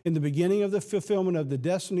 In the beginning of the fulfillment of the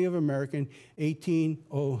destiny of America in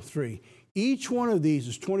 1803. Each one of these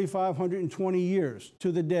is 2,520 years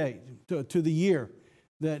to the day, to the year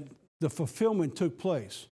that the fulfillment took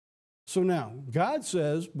place. So now, God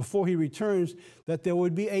says, before he returns, that there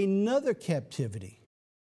would be another captivity.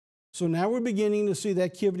 So now we're beginning to see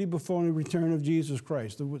that captivity before the return of Jesus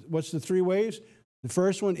Christ. What's the 3 ways? The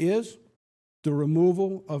first one is the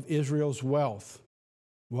removal of Israel's wealth.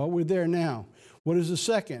 Well, we're there now. What is the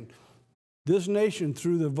second? This nation,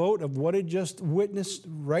 through the vote of what it just witnessed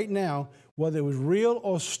right now, whether it was real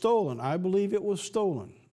or stolen, I believe it was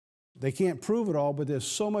stolen. They can't prove it all, but there's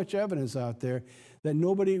so much evidence out there that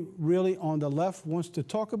nobody really on the left wants to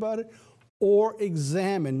talk about it or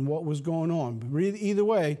examine what was going on. Either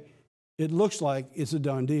way, it looks like it's a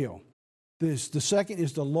done deal. The second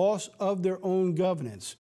is the loss of their own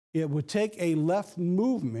governance. It would take a left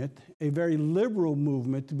movement, a very liberal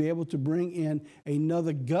movement, to be able to bring in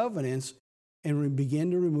another governance and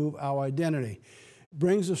begin to remove our identity.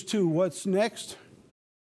 Brings us to what's next?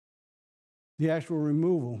 The actual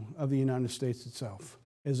removal of the United States itself.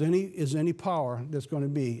 Is any power that's going to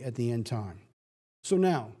be at the end time. So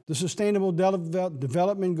now, the Sustainable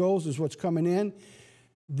Development Goals is what's coming in.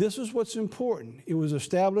 This is what's important. It was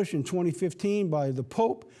established in 2015 by the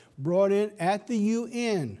Pope, brought in at the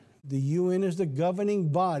UN. The UN is the governing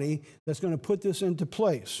body that's going to put this into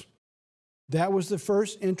place. That was the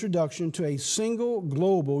first introduction to a single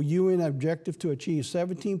global UN objective to achieve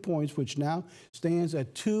 17 points, which now stands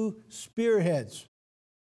at 2 spearheads.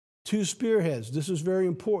 2 spearheads. This is very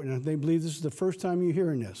important. I believe this is the first time you're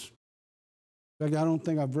hearing this. In fact, I don't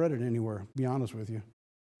think I've read it anywhere, to be honest with you.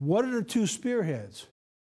 What are the 2 spearheads?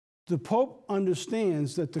 The Pope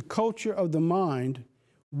understands that the culture of the mind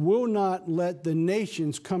will not let the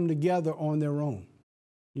nations come together on their own.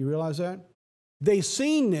 You realize that? They've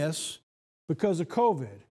seen this, because of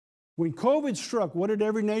COVID. When COVID struck, what did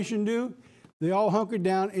every nation do? They all hunkered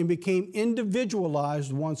down and became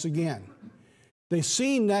individualized once again. They've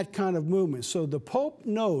seen that kind of movement. So the Pope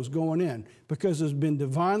knows going in, because it's been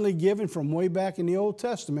divinely given from way back in the Old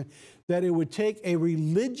Testament, that it would take a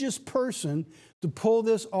religious person to pull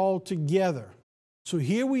this all together. So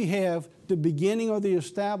here we have the beginning of the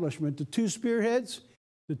establishment, the two spearheads,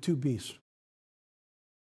 the two beasts.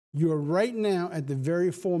 You're right now at the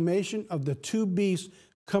very formation of the two beasts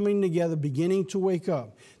coming together, beginning to wake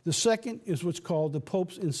up. The second is what's called the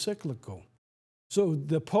Pope's encyclical. So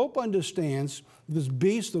the Pope understands this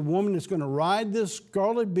beast, the woman that's going to ride this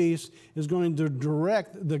scarlet beast, is going to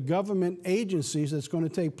direct the government agencies that's going to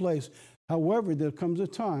take place. However, there comes a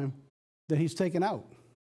time that he's taken out.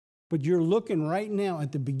 But you're looking right now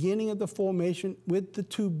at the beginning of the formation with the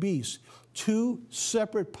two beasts, two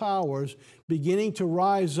separate powers beginning to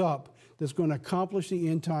rise up that's going to accomplish the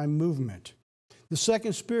end-time movement. The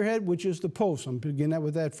second spearhead, which is the Pope, I'm beginning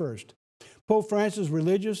with that first. Pope Francis'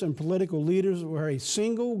 religious and political leaders were a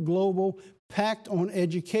single global pact on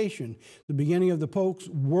education, the beginning of the Pope's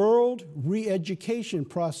world re-education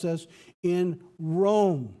process in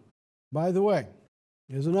Rome. By the way,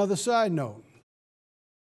 here's another side note.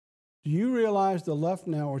 Do you realize the left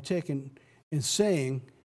now are taking and saying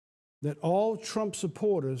that all Trump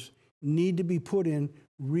supporters need to be put in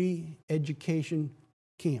re-education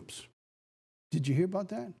camps? Did you hear about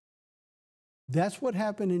that? That's what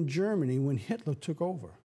happened in Germany when Hitler took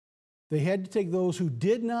over. They had to take those who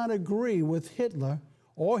did not agree with Hitler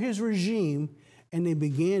or his regime, and they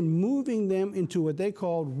began moving them into what they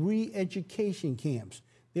called re-education camps.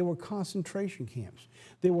 They were concentration camps.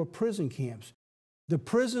 They were prison camps. The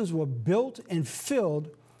prisons were built and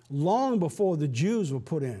filled long before the Jews were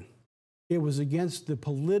put in. It was against the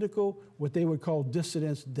political, what they would call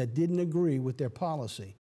dissidents that didn't agree with their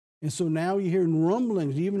policy. And so now you're hearing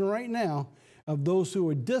rumblings, even right now, of those who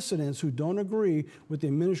are dissidents who don't agree with the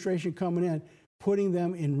administration coming in, putting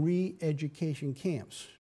them in re-education camps.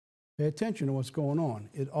 Pay attention to what's going on.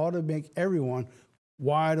 It ought to make everyone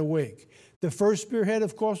wide awake. The first spearhead,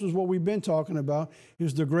 of course, is what we've been talking about,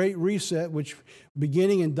 is the Great Reset, which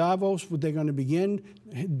beginning in Davos, what they're going to begin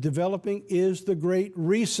developing is the Great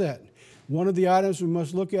Reset. One of the items we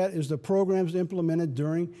must look at is the programs implemented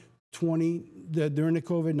during the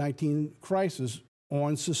COVID-19 crisis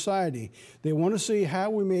on society. They want to see how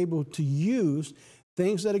we're able to use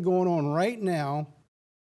things that are going on right now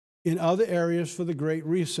in other areas for the Great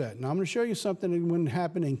Reset. Now, I'm going to show you something that wouldn't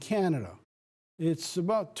happen in Canada. It's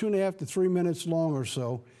about 2.5 to 3 minutes long or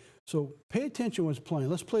so. So pay attention when it's playing.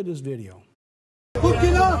 Let's play this video. Look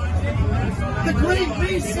it up! The Great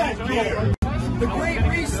Reset here! The Great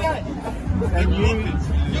Reset!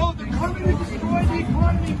 And yo, they're coming to destroy the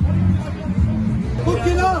economy! Look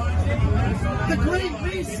it up! The Great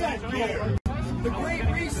Reset here! The Great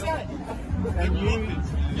Reset! And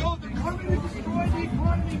yo, they're coming to destroy the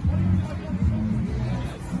economy!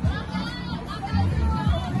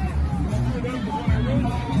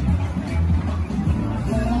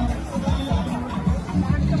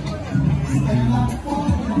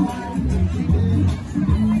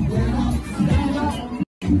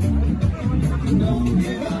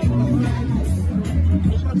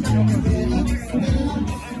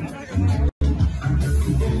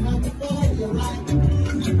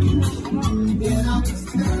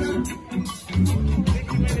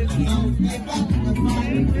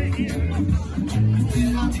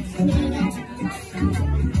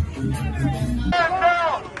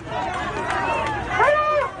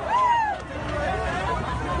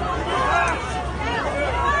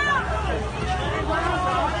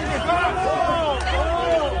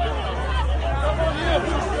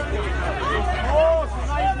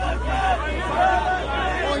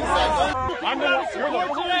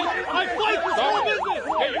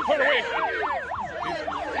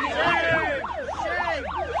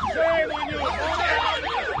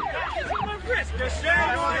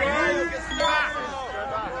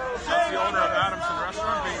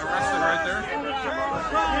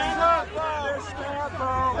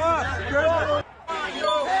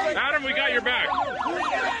 Adam, we got your back.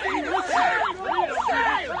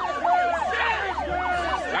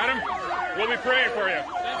 Adam, we'll be praying for you.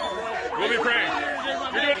 We'll be praying.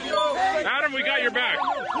 Adam, we got your back.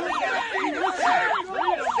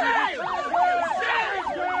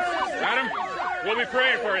 Adam, we'll be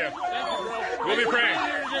praying for you. We'll be praying.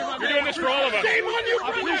 You're doing this for all of us. Shame on you,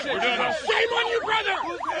 brother! We're doing this. Shame on you, brother!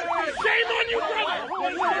 Shame on you, brother!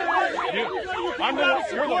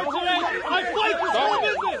 You're the I fight for small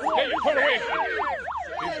business! Hey, you put away.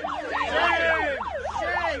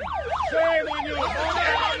 Shame on you!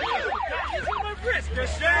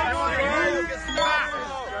 That's the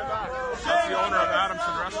owner of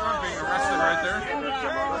Adamson Restaurant being arrested right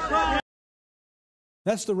there.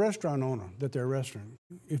 That's the restaurant owner that they're arresting.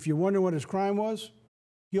 If you wonder what his crime was,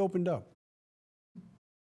 he opened up.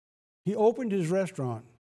 He opened his restaurant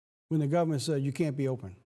when the government said you can't be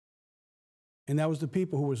open. And that was the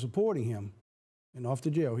people who were supporting him. And off to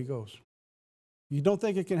jail he goes. You don't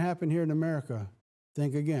think it can happen here in America?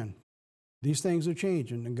 Think again. These things are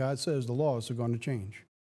changing, and God says the laws are going to change.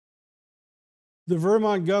 The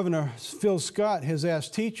Vermont governor, Phil Scott, has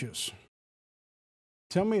asked teachers,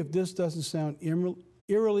 tell me if this doesn't sound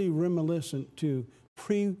eerily reminiscent to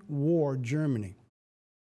pre-war Germany.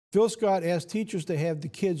 Phil Scott asked teachers to have the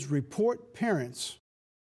kids report parents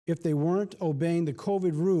if they weren't obeying the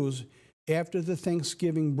COVID rules after the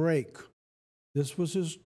Thanksgiving break. This was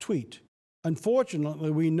his tweet. Unfortunately,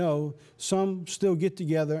 we know some still get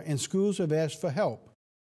together and schools have asked for help.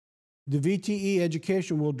 The VTE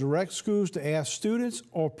education will direct schools to ask students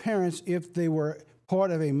or parents if they were part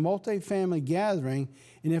of a multi-family gathering,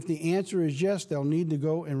 and if the answer is yes, they'll need to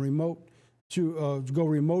go and remote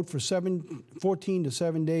for 14 to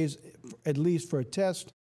 7 days at least for a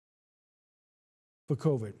test for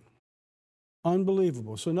COVID.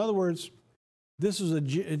 Unbelievable. So in other words, this is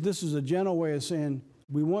a gentle way of saying,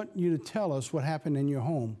 we want you to tell us what happened in your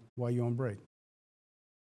home while you're on break.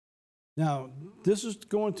 Now, this is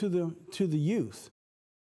going to the youth.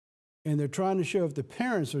 And they're trying to show if the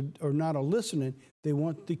parents are not listening, they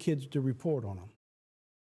want the kids to report on them.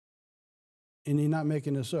 And they're not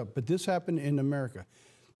making this up. But this happened in America.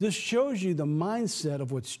 This shows you the mindset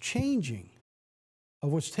of what's changing,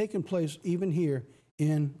 of what's taking place even here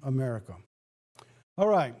in America. All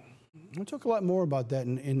right. We'll talk a lot more about that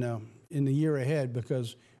in the year ahead,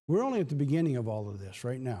 because we're only at the beginning of all of this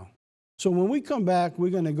right now. So when we come back,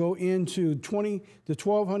 we're going to go into the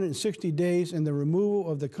 1,260 days and the removal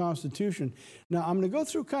of the Constitution. Now, I'm going to go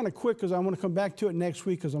through kind of quick because I want to come back to it next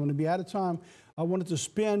week because I'm going to be out of time. I wanted to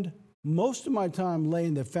spend most of my time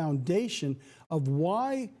laying the foundation of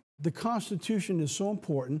why the Constitution is so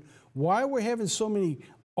important, why we're having so many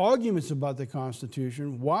arguments about the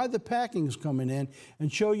Constitution, why the packing is coming in, and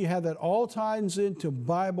show you how that all ties into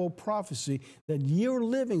Bible prophecy that you're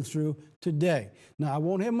living through today. Now, I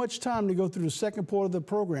won't have much time to go through the second part of the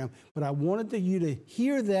program, but I wanted you to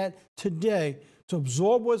hear that today to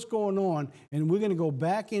absorb what's going on, and we're going to go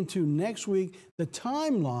back into next week, the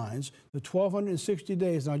timelines, the 1,260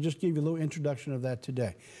 days, and I'll just give you a little introduction of that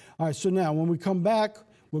today. All right, so now when we come back,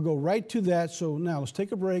 we'll go right to that. So now let's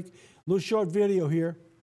take a break, a little short video here.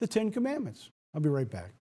 The Ten Commandments. I'll be right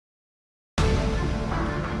back.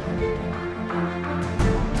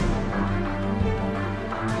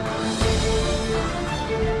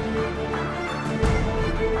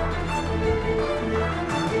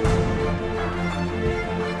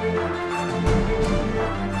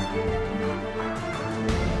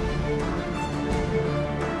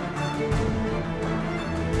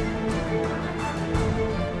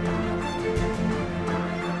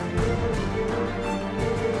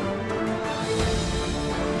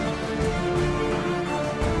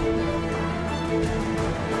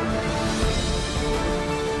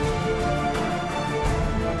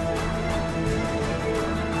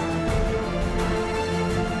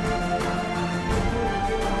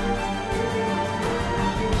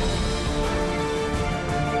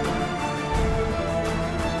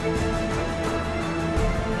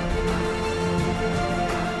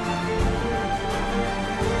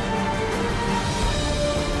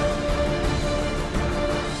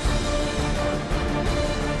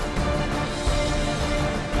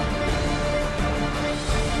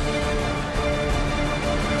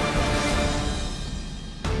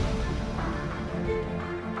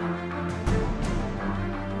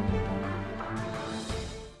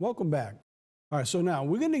 Welcome back. All right, so now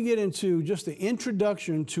we're going to get into just the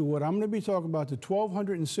introduction to what I'm going to be talking about, the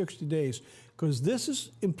 1,260 days, because this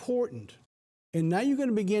is important. And now you're going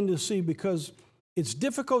to begin to see, because it's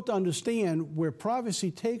difficult to understand where prophecy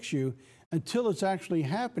takes you until it's actually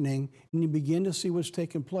happening and you begin to see what's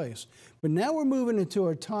taking place. But now we're moving into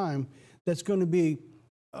a time that's going to be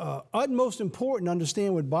utmost important to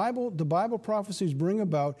understand what the Bible prophecies bring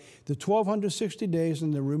about, the 1,260 days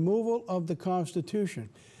and the removal of the Constitution.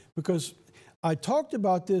 Because I talked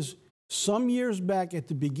about this some years back at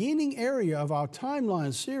the beginning area of our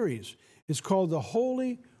timeline series. It's called the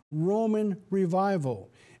Holy Roman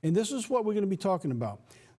Revival. And this is what we're going to be talking about.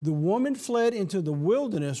 The woman fled into the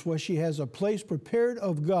wilderness where she has a place prepared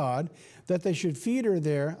of God that they should feed her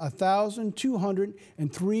there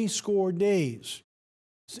 1,260 days.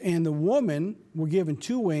 And the woman were given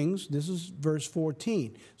 2 wings. This is verse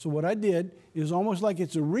 14. So what I did is almost like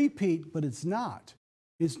it's a repeat, but it's not.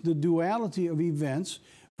 It's the duality of events.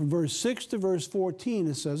 From verse 6 to verse 14,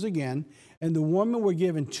 it says again, and the woman were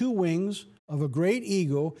given 2 wings of a great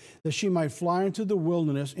eagle, that she might fly into the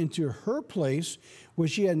wilderness, into her place, where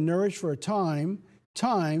she had nourished for a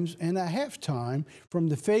times and a half time from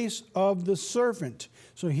the face of the serpent.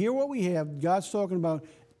 So here what we have, God's talking about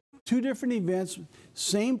 2 different events,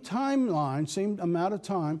 same timeline, same amount of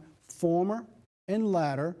time, former and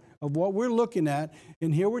latter of what we're looking at.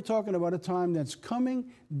 And here we're talking about a time that's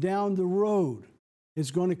coming down the road.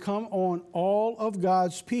 It's going to come on all of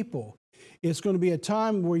God's people. It's going to be a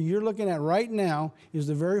time where you're looking at right now is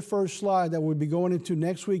the very first slide that we'll be going into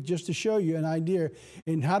next week, just to show you an idea.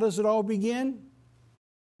 And how does it all begin?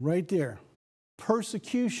 Right there.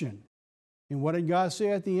 Persecution. And what did God say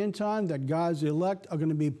at the end time? That God's elect are going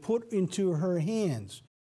to be put into her hands.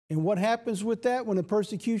 And what happens with that when the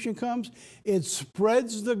persecution comes? It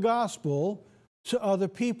spreads the gospel to other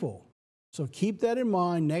people. So keep that in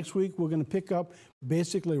mind. Next week, we're going to pick up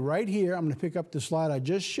basically right here. I'm going to pick up the slide I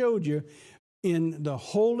just showed you. In the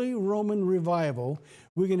Holy Roman Revival,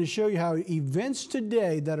 we're going to show you how events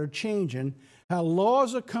today that are changing, how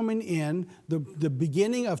laws are coming in, the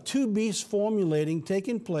beginning of 2 beasts formulating,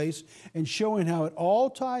 taking place, and showing how it all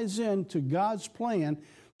ties in to God's plan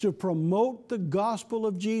to promote the gospel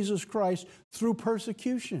of Jesus Christ through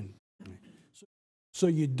persecution. So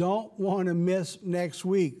you don't want to miss next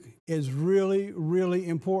week. It's really, really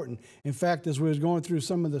important. In fact, as we was going through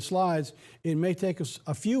some of the slides, it may take us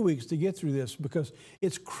a few weeks to get through this, because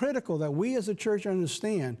it's critical that we as a church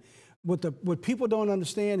understand what people don't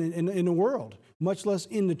understand in the world, much less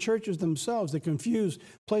in the churches themselves. They confuse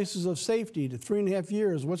places of safety to 3.5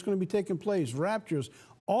 years, what's going to be taking place, raptures.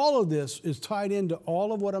 All of this is tied into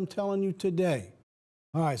all of what I'm telling you today.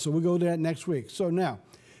 All right, so we'll go to that next week. So now,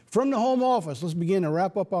 from the home office, let's begin to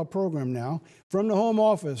wrap up our program now. From the home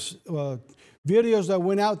office, videos that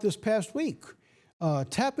went out this past week.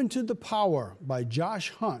 Tap Into the Power by Josh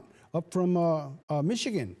Hunt, up from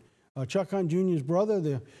Michigan. Chuck Hunt Jr.'s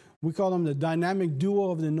brother, we call them the dynamic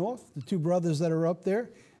duo of the North, the 2 brothers that are up there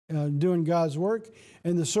doing God's work.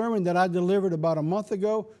 And the sermon that I delivered about a month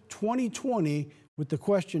ago, 2020, with the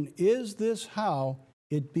question, is this how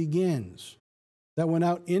it begins? That went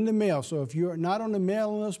out in the mail. So if you're not on the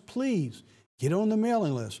mailing list, please get on the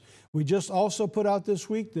mailing list. We just also put out this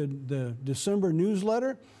week, the December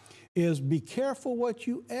newsletter is Be Careful What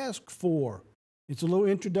You Ask For. It's a little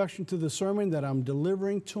introduction to the sermon that I'm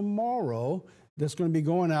delivering tomorrow that's going to be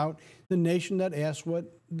going out, The Nation That Asked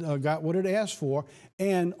Got What It Asked For.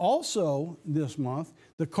 And also this month,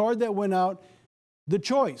 the card that went out, The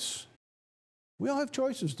Choice. We all have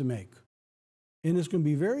choices to make. And it's going to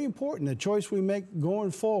be very important, the choice we make going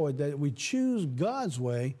forward, that we choose God's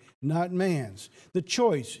way, not man's. The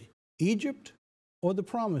choice, Egypt or the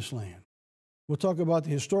Promised Land. We'll talk about the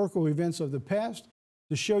historical events of the past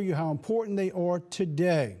to show you how important they are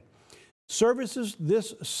today. Services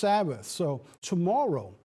this Sabbath. So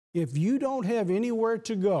tomorrow, if you don't have anywhere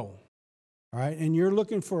to go, all right, and you're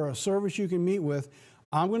looking for a service you can meet with,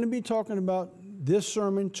 I'm going to be talking about this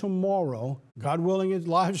sermon tomorrow, God willing, it's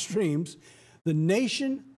live streams. The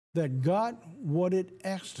nation that got what it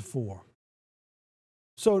asked for.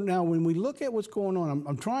 So now when we look at what's going on,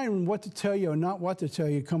 I'm trying what to tell you or not what to tell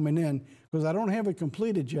you coming in, because I don't have it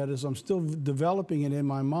completed yet as I'm still developing it in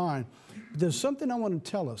my mind. But there's something I want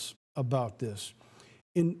to tell us about this.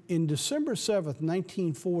 In December 7th,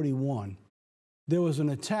 1941, there was an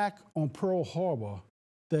attack on Pearl Harbor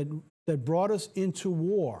that brought us into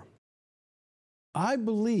war. I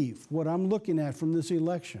believe what I'm looking at from this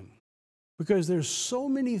election, because there's so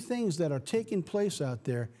many things that are taking place out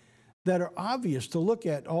there that are obvious to look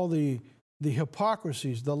at, all the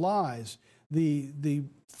hypocrisies, the lies, the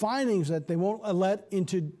findings that they won't let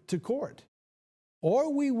into court. Are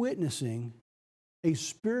we witnessing a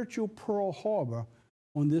spiritual Pearl Harbor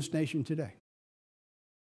on this nation today?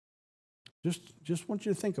 Just want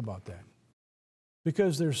you to think about that.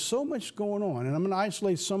 Because there's so much going on, and I'm going to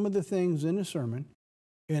isolate some of the things in the sermon.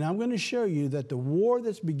 And I'm going to show you that the war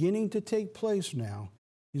that's beginning to take place now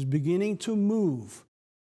is beginning to move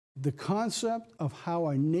the concept of how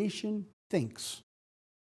our nation thinks.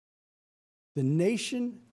 The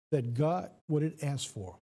nation that got what it asked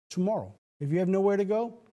for. Tomorrow. If you have nowhere to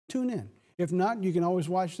go, tune in. If not, you can always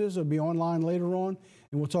watch this. It'll be online later on,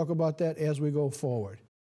 and we'll talk about that as we go forward.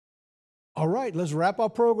 All right, let's wrap our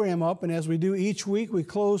program up, and as we do each week, we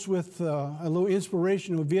close with a little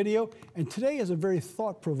inspirational video, and today is a very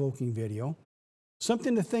thought-provoking video.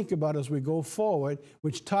 Something to think about as we go forward,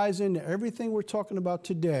 which ties into everything we're talking about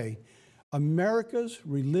today, America's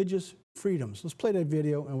religious freedoms. Let's play that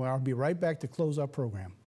video, and I'll be right back to close our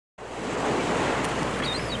program.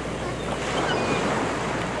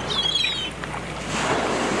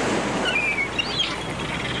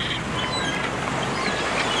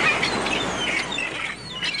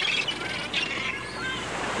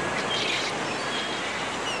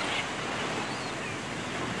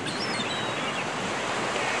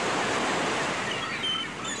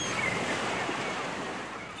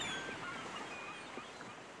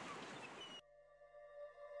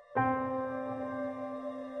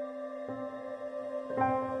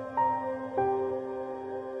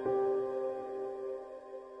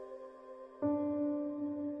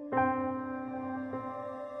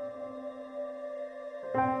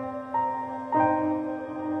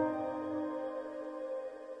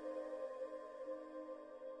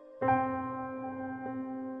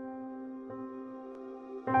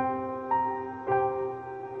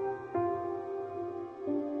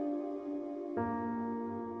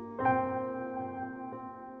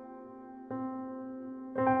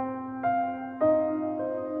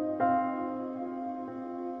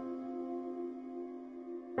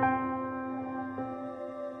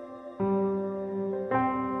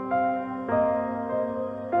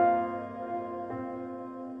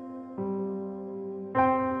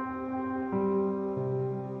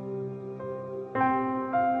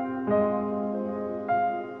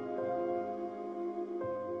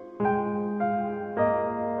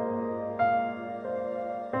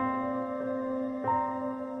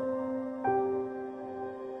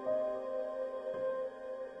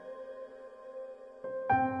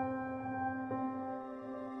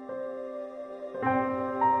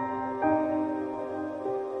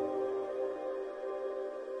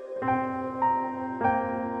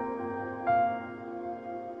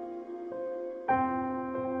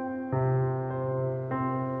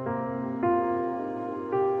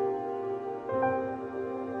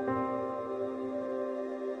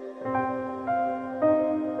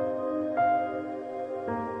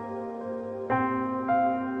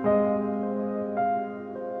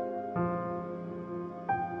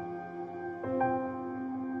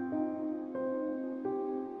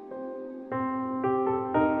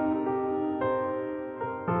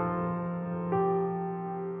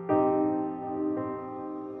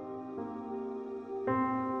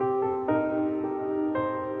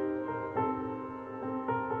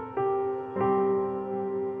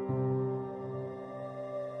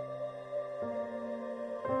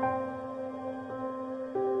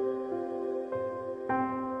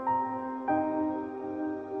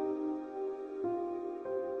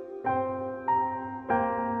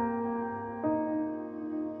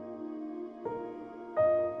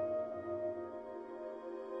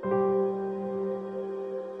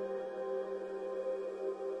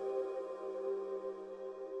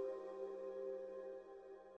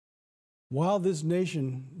 While this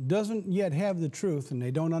nation doesn't yet have the truth and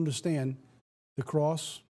they don't understand the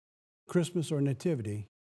cross, Christmas, or nativity,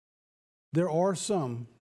 there are some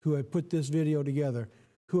who have put this video together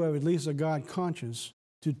who have at least a God conscience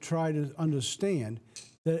to try to understand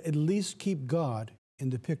that at least keep God in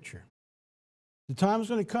the picture. The time is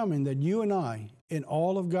going to come in that you and I, in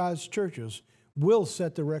all of God's churches, will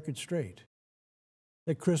set the record straight.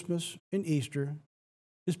 That Christmas and Easter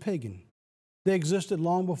is pagan. They existed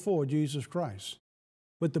long before Jesus Christ.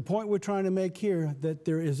 But the point we're trying to make here, that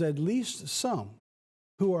there is at least some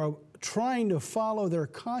who are trying to follow their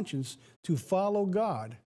conscience to follow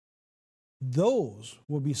God. Those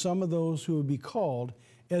will be some of those who will be called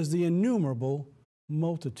as the innumerable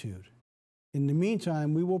multitude. In the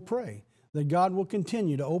meantime, we will pray that God will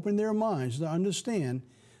continue to open their minds to understand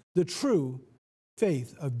the true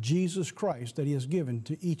faith of Jesus Christ that He has given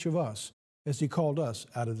to each of us as He called us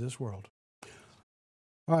out of this world.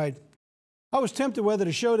 All right, I was tempted whether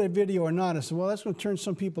to show that video or not. I said, well, that's going to turn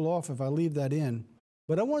some people off if I leave that in.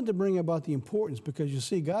 But I wanted to bring about the importance because you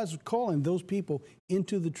see, God's calling those people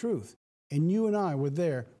into the truth. And you and I were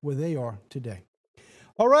there where they are today.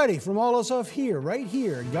 All righty, from all of us up here, right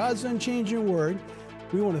here, God's Unchanging Word,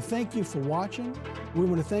 we want to thank you for watching. We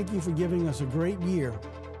want to thank you for giving us a great year,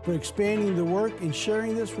 for expanding the work and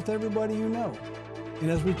sharing this with everybody you know. And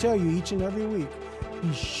as we tell you each and every week,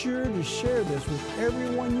 be sure to share this with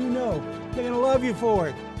everyone you know. They're going to love you for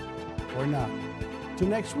it, or not. Till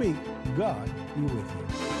next week, God be with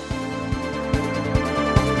you.